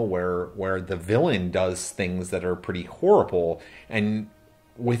don't know, where the villain does things that are pretty horrible, and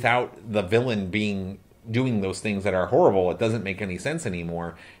without the villain doing those things that are horrible, it doesn't make any sense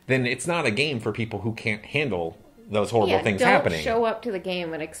anymore, then it's not a game for people who can't handle those horrible things happening. Don't show up to the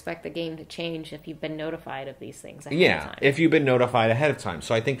game and expect the game to change if you've been notified of these things ahead of time. If you've been notified ahead of time.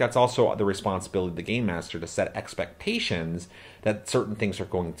 So I think that's also the responsibility of the game master to set expectations that certain things are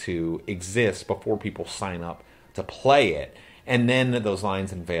going to exist before people sign up to play it. And then those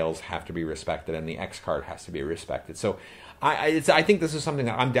lines and veils have to be respected, and the X card has to be respected. So I think this is something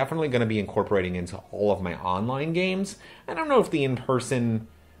that I'm definitely going to be incorporating into all of my online games. I don't know if the in-person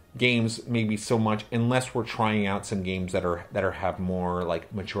games maybe so much, unless we're trying out some games that have more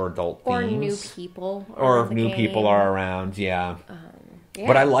mature adult themes, or new people, or if new people are around. Yeah.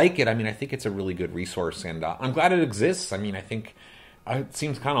 But I like it. I mean, I think it's a really good resource, and I'm glad it exists. I mean, I think it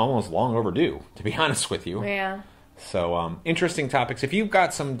seems kind of almost long overdue, to be honest with you. Yeah. So interesting topics. If you've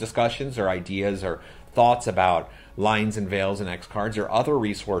got some discussions or ideas or thoughts about lines and veils and X cards or other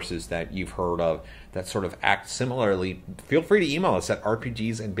resources that you've heard of that sort of act similarly, feel free to email us at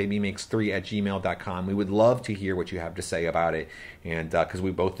rpgsandbabymakes3@gmail.com. We would love to hear what you have to say about it, and because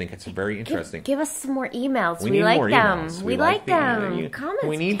we both think it's very interesting. Give us some more emails. We like more them. Emails. We like them. Comments.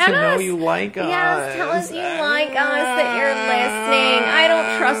 We need to know you like us. Yes, tell us you like us, that you're listening. I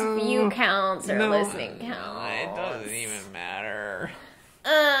don't trust view counts or listening counts. It doesn't even matter.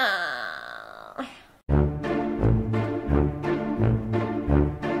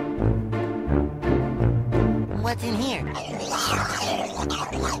 What's in here?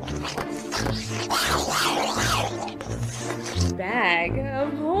 Bag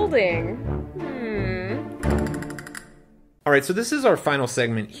of holding. All right, so this is our final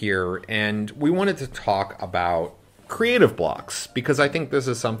segment here, and we wanted to talk about creative blocks, because I think this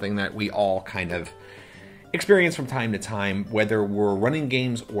is something that we all kind of experience from time to time, whether we're running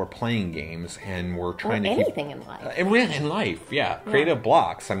games or playing games, and we're trying to anything in life. In life, yeah. Creative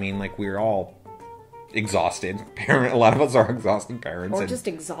blocks. I mean, we're all exhausted. A lot of us are exhausted parents. Or just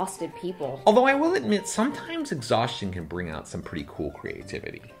exhausted people. Although I will admit, sometimes exhaustion can bring out some pretty cool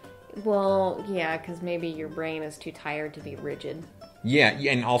creativity. Well, yeah, because maybe your brain is too tired to be rigid. Yeah,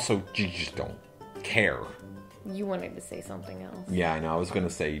 and also you just don't care. You wanted to say something else. Yeah, I know. I was going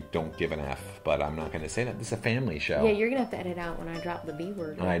to say don't give an F, but I'm not going to say that. This is a family show. Yeah, you're going to have to edit out when I drop the B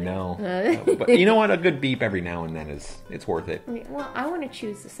word. I know. But you know what? A good beep every now and then it's worth it. Well, I want to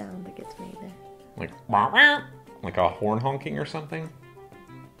choose the sound that gets made there. Like a horn honking or something?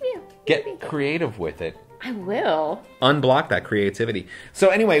 Yeah. Get creative with it. I will. Unblock that creativity. So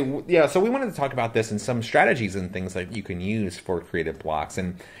anyway, yeah, so we wanted to talk about this and some strategies and things that you can use for creative blocks.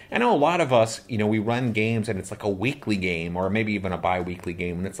 And I know a lot of us, we run games and it's like a weekly game or maybe even a bi-weekly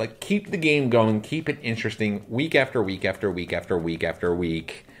game. And it's like, keep the game going, keep it interesting week after week after week after week after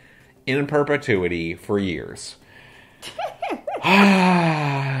week in perpetuity for years.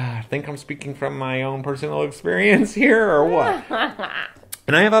 I think I'm speaking from my own personal experience here, or what?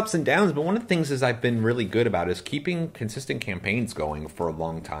 And I have ups and downs, but one of the things is I've been really good about is keeping consistent campaigns going for a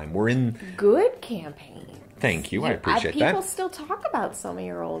long time. We're in... Good campaigns. Thank you, I appreciate that. People still talk about some of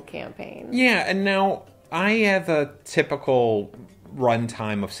your old campaigns. Yeah, and now I have a typical run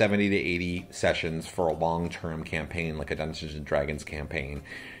time of 70 to 80 sessions for a long-term campaign, like a Dungeons & Dragons campaign.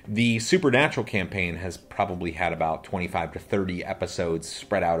 The Supernatural campaign has probably had about 25 to 30 episodes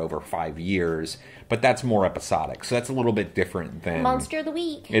spread out over 5 years, but that's more episodic, so that's a little bit different than... Monster of the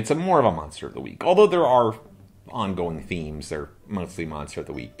Week. It's more of a Monster of the Week, although there are ongoing themes. They're mostly Monster of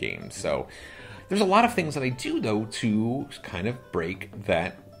the Week games, so... There's a lot of things that I do, though, to kind of break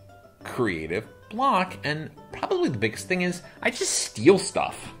that creative block, and probably the biggest thing is I just steal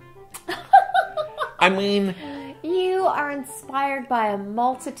stuff. I mean... You are inspired by a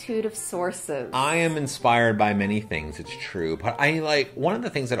multitude of sources. I am inspired by many things, it's true. But one of the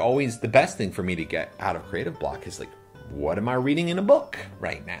things that always, the best thing for me to get out of creative block is, what am I reading in a book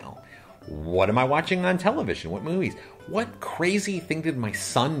right now? What am I watching on television? What movies? What crazy thing did my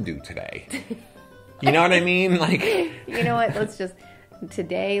son do today? You know what I mean? You know what?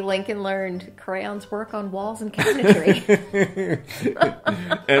 Today, Lincoln learned crayons work on walls and cabinetry.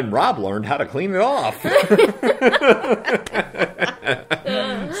 And Rob learned how to clean it off.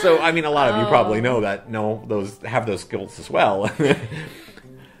 So, I mean, a lot of you probably know that, have those skills as well.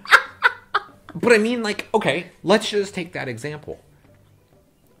 But I mean, okay, let's just take that example.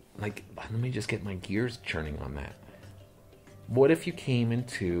 Let me just get my gears churning on that. What if you came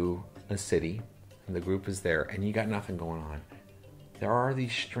into a city, and the group is there, and you got nothing going on? There are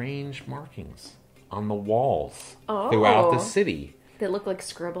these strange markings on the walls throughout the city. They look like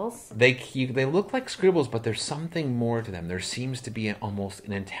scribbles? They look like scribbles, but there's something more to them. There seems to be almost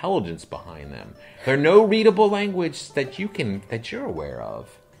an intelligence behind them. They're no readable language that you're aware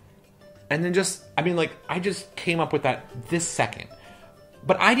of. And then I just came up with that this second.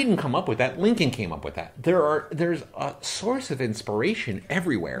 But I didn't come up with that. Lincoln came up with that. There's a source of inspiration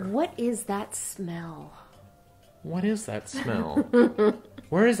everywhere. What is that smell? What is that smell?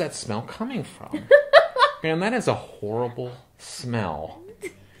 Where is that smell coming from? Man, that is a horrible smell.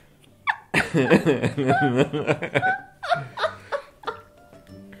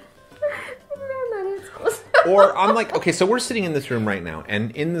 Or I'm okay, so we're sitting in this room right now,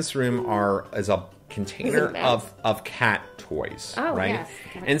 and in this room is a container of cat toys, right? Yes,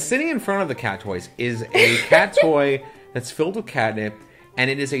 and sitting in front of the cat toys is a cat toy that's filled with catnip,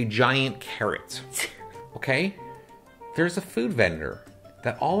 and it is a giant carrot. Okay? There's a food vendor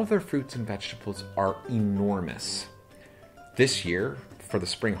that all of their fruits and vegetables are enormous. This year, for the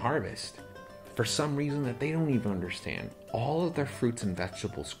spring harvest, for some reason that they don't even understand, all of their fruits and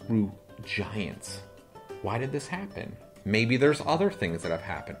vegetables grew giants. Why did this happen? Maybe there's other things that have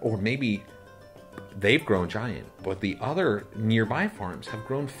happened, or maybe they've grown giant, but the other nearby farms have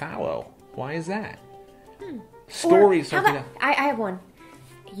grown fallow. Why is that? Stories are gonna... I have one.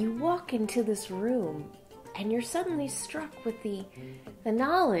 You walk into this room and you're suddenly struck with the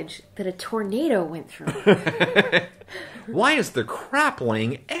knowledge that a tornado went through. Why is there crap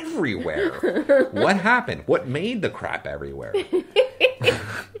laying everywhere? What happened? What made the crap everywhere?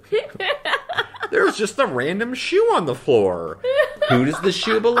 There's just a random shoe on the floor. Who does the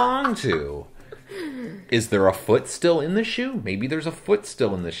shoe belong to? Is there a foot still in the shoe? Maybe there's a foot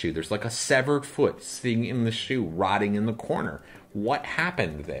still in the shoe. There's a severed foot sitting in the shoe, rotting in the corner. What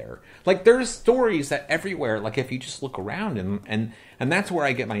happened there? There's stories that everywhere, if you just look around, and that's where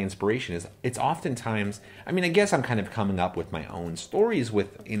I get my inspiration, is it's oftentimes, I mean, I guess I'm kind of coming up with my own stories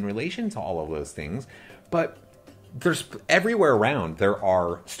in relation to all of those things, but there's everywhere around, there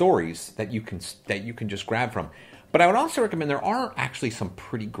are stories that you can just grab from. But I would also recommend there are actually some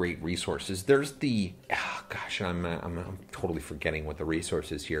pretty great resources. There's I'm totally forgetting what the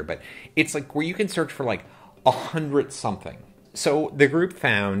resource is here, but it's where you can search for 100 something. So the group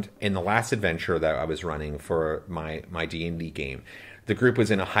found in the last adventure that I was running for my D&D game, the group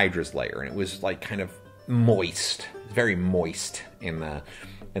was in a Hydra's lair, and it was kind of moist, very moist in the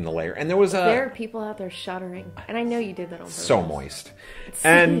lair. And there are people out there shuddering, and I know you did that on purpose. So moist.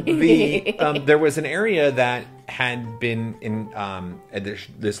 And there was an area that had been in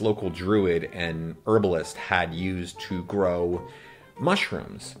this local druid and herbalist had used to grow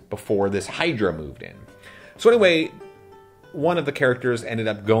mushrooms before this Hydra moved in. So anyway, one of the characters ended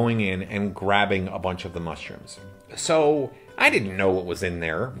up going in and grabbing a bunch of the mushrooms. So I didn't know what was in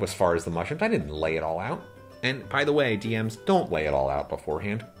there as far as the mushrooms. I didn't lay it all out. And by the way, DMs, don't lay it all out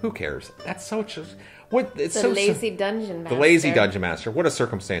beforehand. Who cares? That's so just lazy dungeon master. The lazy dungeon master. What a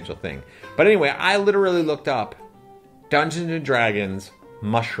circumstantial thing. But anyway, I literally looked up Dungeons and Dragons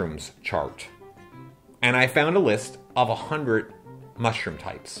mushrooms chart, and I found a list of 100 mushroom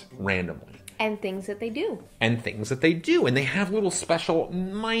types randomly. And things that they do. And they have little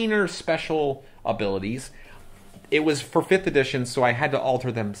minor special abilities. It was for 5th edition, so I had to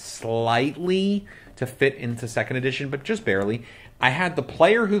alter them slightly to fit into 2nd edition, but just barely. I had the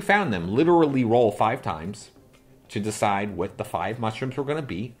player who found them literally roll 5 times to decide what the 5 mushrooms were going to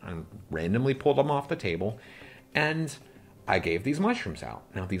be. I randomly pulled them off the table, and I gave these mushrooms out.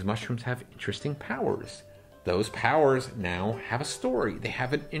 Now, these mushrooms have interesting powers. Those powers now have a story. They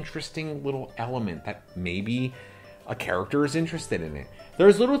have an interesting little element that maybe a character is interested in it.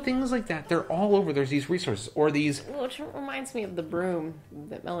 There's little things like that. They're all over. There's these resources or these... Which reminds me of the broom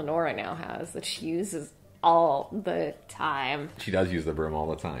that Melanora now has that she uses all the time. She does use the broom all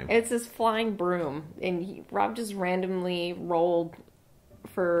the time. It's this flying broom, and Rob just randomly rolled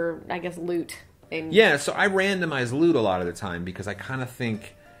for, I guess, loot. Yeah, so I randomize loot a lot of the time because I kind of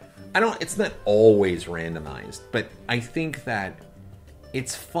think... It's not always randomized, but I think that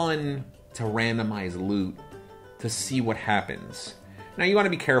it's fun to randomize loot to see what happens. Now, you want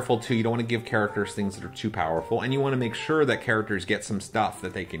to be careful, too. You don't want to give characters things that are too powerful, and you want to make sure that characters get some stuff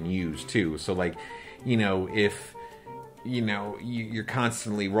that they can use, too. So, like, if... you're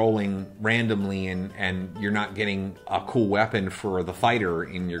constantly rolling randomly and you're not getting a cool weapon for the fighter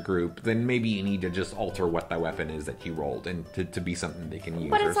in your group, then maybe you need to just alter what that weapon is that you rolled and to be something they can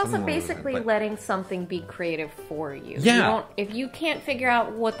use. But it's also basically letting something be creative for you. Yeah. If you can't figure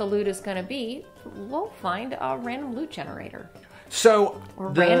out what the loot is going to be, we'll find a random loot generator. So,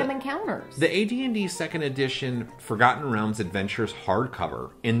 random encounters. The AD&D 2nd edition Forgotten Realms Adventures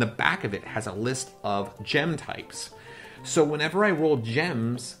hardcover, in the back of it has a list of gem types. So whenever I roll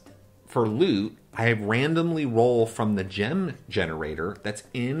gems for loot, I randomly roll from the gem generator that's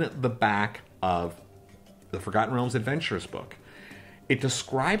in the back of the Forgotten Realms Adventures book. It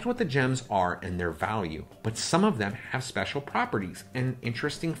describes what the gems are and their value, but some of them have special properties and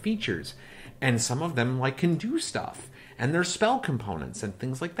interesting features, and some of them can do stuff, and there's spell components and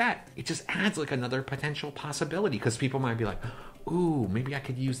things like that. It just adds another potential possibility, because people might be like, ooh, maybe I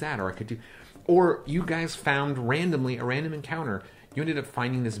could use that, or I could do... Or you guys found randomly a random encounter. You ended up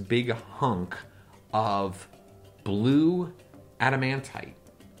finding this big hunk of blue adamantite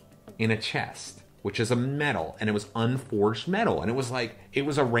in a chest, which is a metal, and it was unforged metal. And it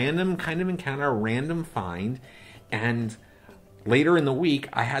was a random kind of encounter, a random find. And later in the week,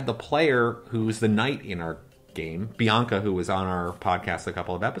 I had the player who was the knight in our game, Bianca, who was on our podcast a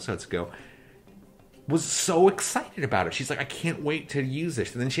couple of episodes ago, was so excited about it. She's like, I can't wait to use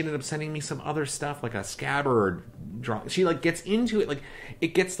this. And then she ended up sending me some other stuff, like a scabbard. She gets into it,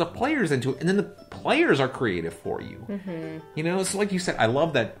 it gets the players into it, and then the players are creative for you. Mm-hmm. So like you said, I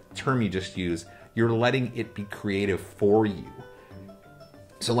love that term you just used. You're letting it be creative for you.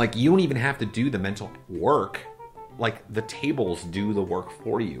 So you don't even have to do the mental work. The tables do the work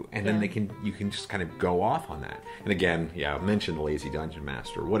for you, and then you can just kind of go off on that. And again, I mentioned the Lazy Dungeon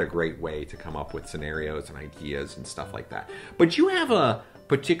Master. What a great way to come up with scenarios and ideas and stuff like that. But you have a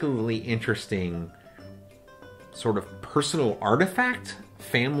particularly interesting sort of personal artifact,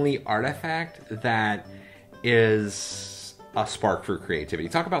 family artifact, that is a spark for creativity.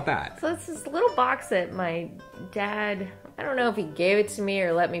 Talk about that. So it's this little box that my dad, I don't know if he gave it to me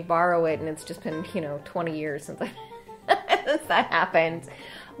or let me borrow it, and it's just been, 20 years since that happened.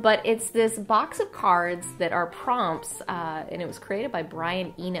 But it's this box of cards that are prompts, and it was created by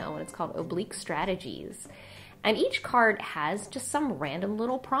Brian Eno, and it's called Oblique Strategies. And each card has just some random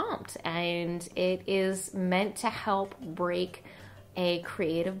little prompt, and it is meant to help break a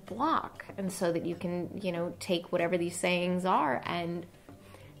creative block, and so that you can, take whatever these sayings are and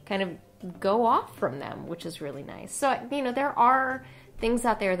kind of go off from them, which is really nice. So, there are things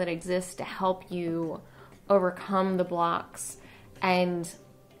out there that exist to help you overcome the blocks. And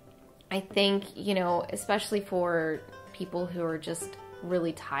I think, especially for people who are just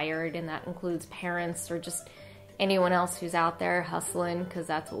really tired, and that includes parents or just anyone else who's out there hustling, because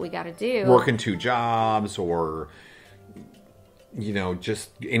that's what we got to do. Working 2 jobs, or just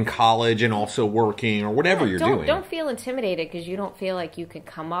in college and also working, or whatever you're doing. Don't feel intimidated because you don't feel like you can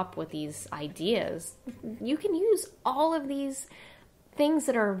come up with these ideas. You can use all of these things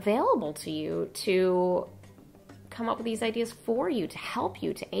that are available to you to come up with these ideas for you, to help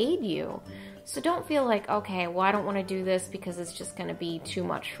you, to aid you. So don't feel like, okay, well, I don't want to do this because it's just going to be too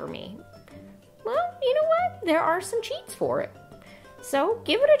much for me. Well, you know what? There are some cheats for it. So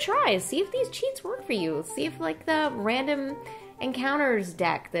give it a try. See if these cheats work for you. See if the random encounters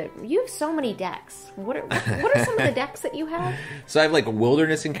deck that you have so many decks. What are some of the decks that you have? So I have a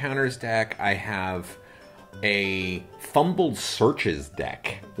wilderness encounters deck. I have a fumbled searches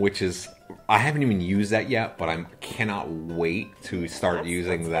deck, which is, I haven't even used that yet, but I cannot wait to start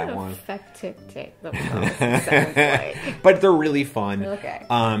using that one. Effective deck. Sounds like. But they're really fun. Okay.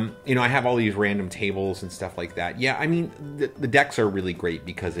 I have all these random tables and stuff like that. Yeah, I mean, the decks are really great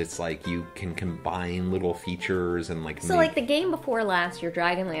because it's you can combine little features and So the game before last, your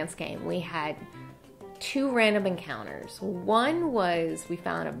Dragonlance game, we had 2 random encounters. One was we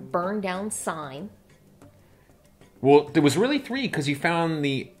found a burned down sign. Well, there was really 3 because you found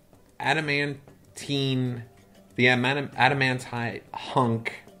the adamantite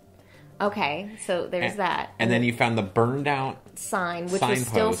hunk Okay, so there's that. And then you found the burned out sign, which was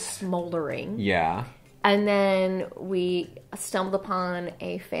still smoldering. Yeah. And then we stumbled upon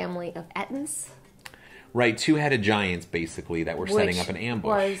a family of Ettins. Right, two-headed giants, basically, that were setting up an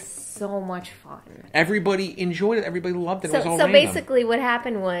ambush. Which was so much fun. Everybody enjoyed it. Everybody loved it. It was all so random. basically what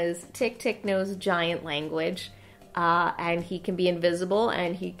happened was Tick Tick knows giant language, and he can be invisible,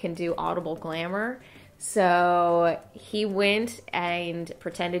 and he can do audible glamour. So he went and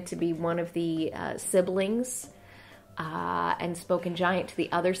pretended to be one of the siblings, and spoke in giant to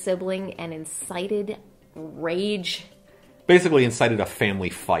the other sibling, and incited rage. Basically incited a family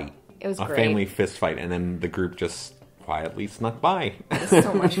fight. It was great. A family fist fight, and then the group just quietly snuck by. It was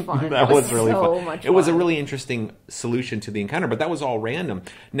so much fun. That was really fun. Much it was a really interesting solution to the encounter, but that was all random.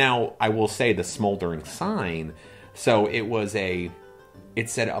 Now, I will say the smoldering sign, so it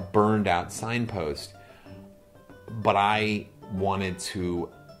said a burned out signpost, but I wanted to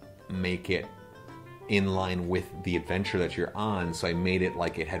make it in line with the adventure that you're on, so I made it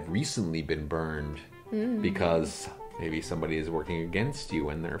like it had recently been burned, because maybe somebody is working against you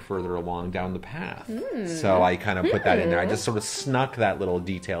and they're further along down the path. So I kind of put that in there. I just sort of snuck that little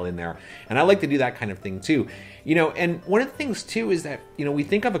detail in there. And I like to do that kind of thing too. And one of the things too is that, we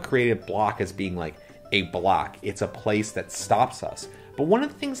think of a creative block as being like a block. It's a place that stops us. But one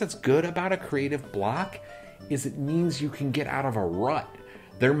of the things that's good about a creative block is it means you can get out of a rut.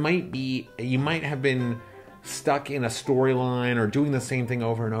 You might have been stuck in a storyline or doing the same thing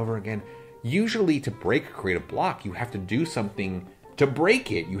over and over again. Usually to break a creative block, you have to do something to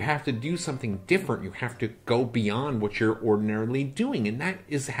break it. You have to do something different. You have to go beyond what you're ordinarily doing. And that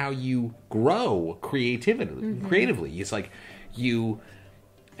is how you grow creatively. It's like you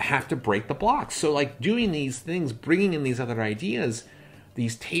have to break the blocks. So like doing these things, bringing in these other ideas,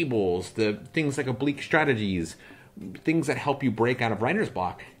 these tables, the things like oblique strategies, things that help you break out of writer's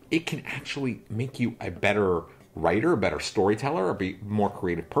block, it can actually make you a better writer, a better storyteller, or be a more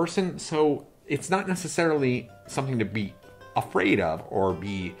creative person. So it's not necessarily something to be afraid of or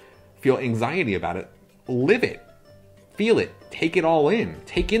feel anxiety about it. Live it. Feel it. Take it all in.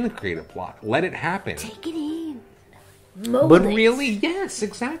 Take in the creative block. Let it happen. Take it in. But really, yes,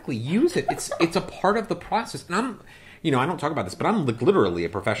 exactly. Use it. It's a part of the process. And I don't talk about this, but I'm literally a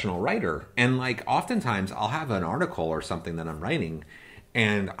professional writer. And oftentimes I'll have an article or something that I'm writing,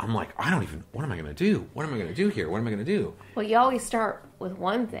 and I'm like, what am I going to do? What am I going to do here? What am I going to do? Well, you always start with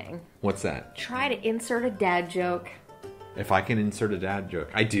one thing. What's that? Try to insert a dad joke. If I can insert a dad joke.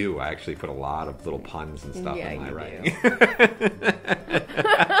 I do. I actually put a lot of little puns and stuff in my writing.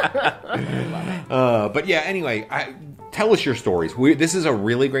 But yeah, anyway, tell us your stories. This is a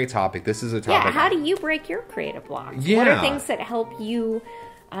really great topic. This is a topic. Yeah, how do you break your creative blocks? Yeah. What are things that help you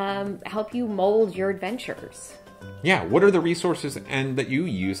mold your adventures? Yeah, what are the resources that you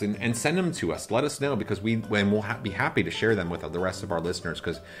use, and send them to us. Let us know, because we'll be happy to share them with the rest of our listeners,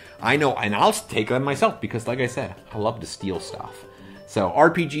 because I know, and I'll take them myself, because like I said, I love to steal stuff. So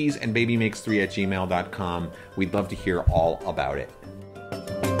RPGs and babymakes3@gmail.com. We'd love to hear all about it.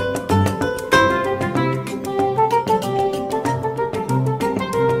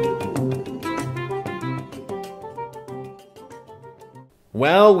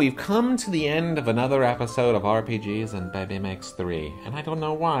 Well, we've come to the end of another episode of RPGs and Baby Makes 3, and I don't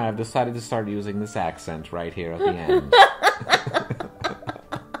know why I've decided to start using this accent right here at the end.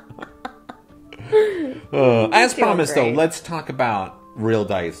 As promised, though, let's talk about real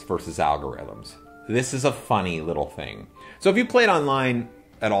dice versus algorithms. This is a funny little thing. So if you played online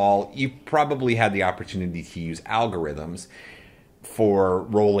at all, you probably had the opportunity to use algorithms for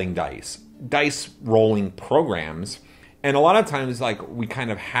rolling dice rolling programs. And a lot of times, we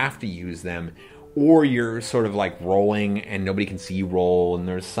kind of have to use them, or you're sort of rolling and nobody can see you roll, and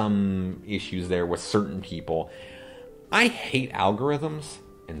there's some issues there with certain people. I hate algorithms,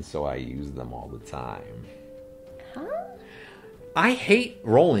 and so I use them all the time. Huh? I hate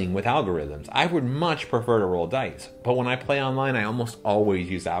rolling with algorithms. I would much prefer to roll dice, but when I play online, I almost always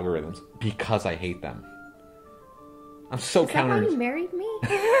use algorithms because I hate them. I'm so counter. Is that why you married me?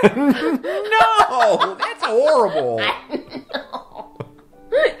 No, that's horrible. No.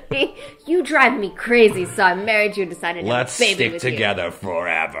 You drive me crazy, so I married you and decided to have a baby with you. Let's stick together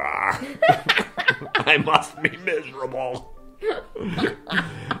forever. I must be miserable.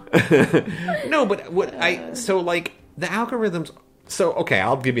 No, but the algorithms. So okay,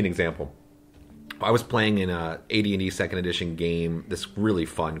 I'll give you an example. I was playing in a AD&D 2nd edition game. This really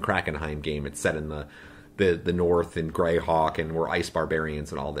fun Krakenheim game. It's set in the north in Greyhawk, and we're ice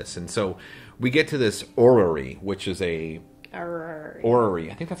barbarians and all this. And so we get to this orrery, which is a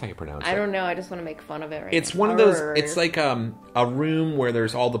Orrery. I think that's how you pronounce it. I don't know. I just want to make fun of it right It's now. one of those... It's like a room where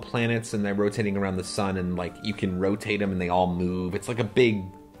there's all the planets and they're rotating around the sun and like you can rotate them and they all move. It's like a big...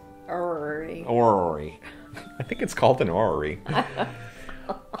 Orrery. I think it's called an orrery.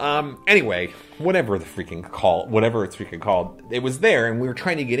 Anyway, whatever it's freaking called, it was there, and we were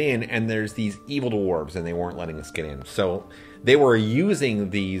trying to get in, and there's these evil dwarves, and they weren't letting us get in. So they were using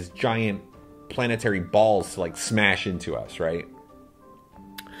these giant planetary balls to like smash into us, right?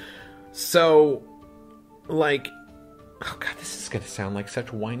 So, like, oh god, this is gonna sound like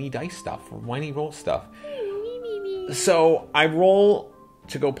such whiny dice stuff or whiny roll stuff. So I roll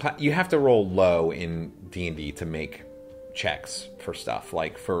to go. You have to roll low in D&D to make checks for stuff,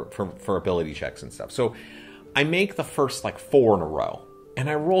 like for ability checks and stuff. So I make the first like 4 in a row, and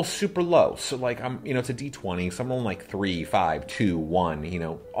I roll super low. So like I'm, it's a D20, so I'm rolling like 3, 5, 2,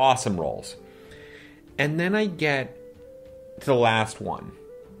 1. Awesome rolls. And then I get to the last one,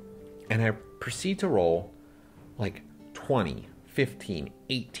 and I proceed to roll like 20, 15,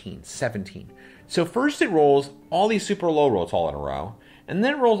 18, 17. So first it rolls all these super low rolls all in a row, and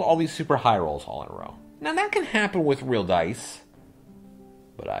then it rolls all these super high rolls all in a row. Now, that can happen with real dice,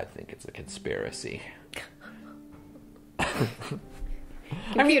 but I think it's a conspiracy.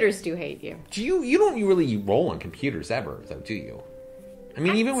 Computers do hate you. You don't really roll on computers ever, though, do you? I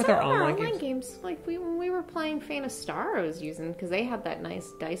mean, even with our online games, like when we were playing Fan of Star, I was using, because they had that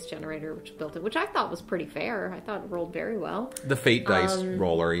nice dice generator which built it, which I thought was pretty fair. I thought it rolled very well. The Fate dice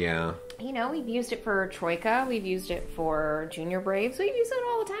roller, yeah. We've used it for Troika, we've used it for Junior Braves, we've used it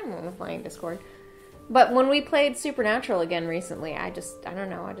all the time when we're playing Discord. But when we played Supernatural again recently, I don't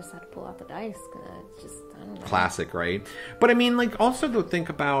know, I just had to pull out the dice. I don't know. Classic, right? But I mean, like, also to think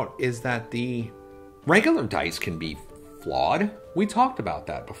about is that the regular dice can be flawed. We talked about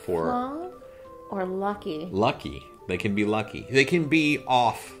that before. Flawed or lucky? Lucky. They can be lucky. They can be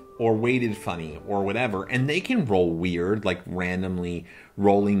off or weighted funny or whatever, and they can roll weird, like randomly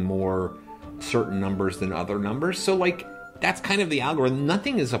rolling more certain numbers than other numbers. So, like, that's kind of the algorithm.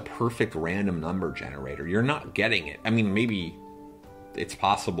 Nothing is a perfect random number generator. You're not getting it. I mean, maybe it's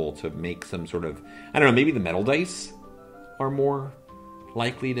possible to make some sort of... I don't know, maybe the metal dice are more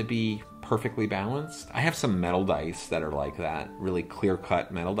likely to be perfectly balanced. I have some metal dice that are like that. Really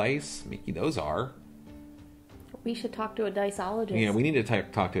clear-cut metal dice. Maybe those are. We should talk to a diceologist. Yeah, we need to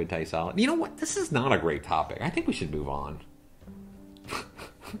talk to a diceologist. You know what? This is not a great topic. I think we should move on.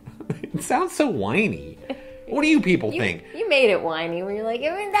 It sounds so whiny. What do you people think? You made it whiny where you're like,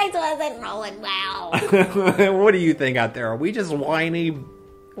 dice wasn't rolling well. What do you think out there? Are we just whiny?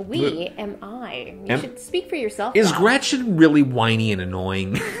 We am I. You should speak for yourself. Is Gretchen really whiny and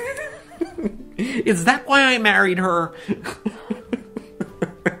annoying? Is that why I married her?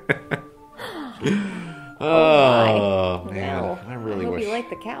 Oh man, no. I really wish. You like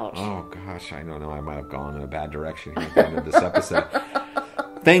the couch. Oh gosh, I don't know. I might have gone in a bad direction here at the end of this episode.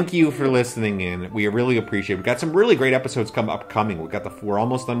 Thank you for listening in. We really appreciate it. We've got some really great episodes upcoming. We're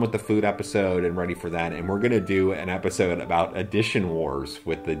almost done with the food episode and ready for that. And we're going to do an episode about Edition Wars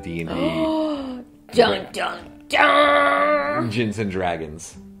with the D&D. Dun, dun, dun! Dungeons and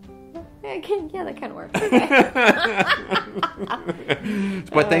Dragons. Yeah, that kind of works. Okay.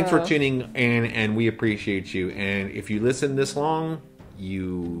 But thanks for tuning in, and we appreciate you. And if you listen this long,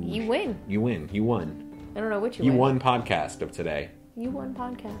 you win. You win. You won. I don't know which you won podcast of today. You won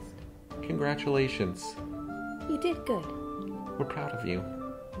podcast. Congratulations. You did good. We're proud of you.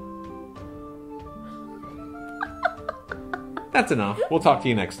 That's enough. We'll talk to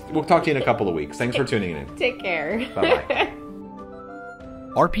you in a couple of weeks. Thanks for tuning in. Take care. Bye-bye.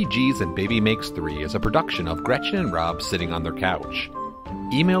 RPGs and Baby Makes 3 is a production of Gretchen and Rob sitting on their couch.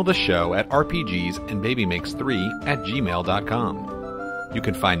 Email the show at rpgsandbabymakes3@gmail.com. You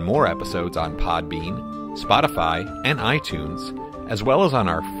can find more episodes on Podbean, Spotify, and iTunes, as well as on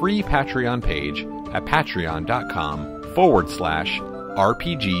our free Patreon page at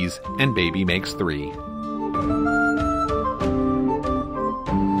patreon.com/RPGs and Baby Makes 3.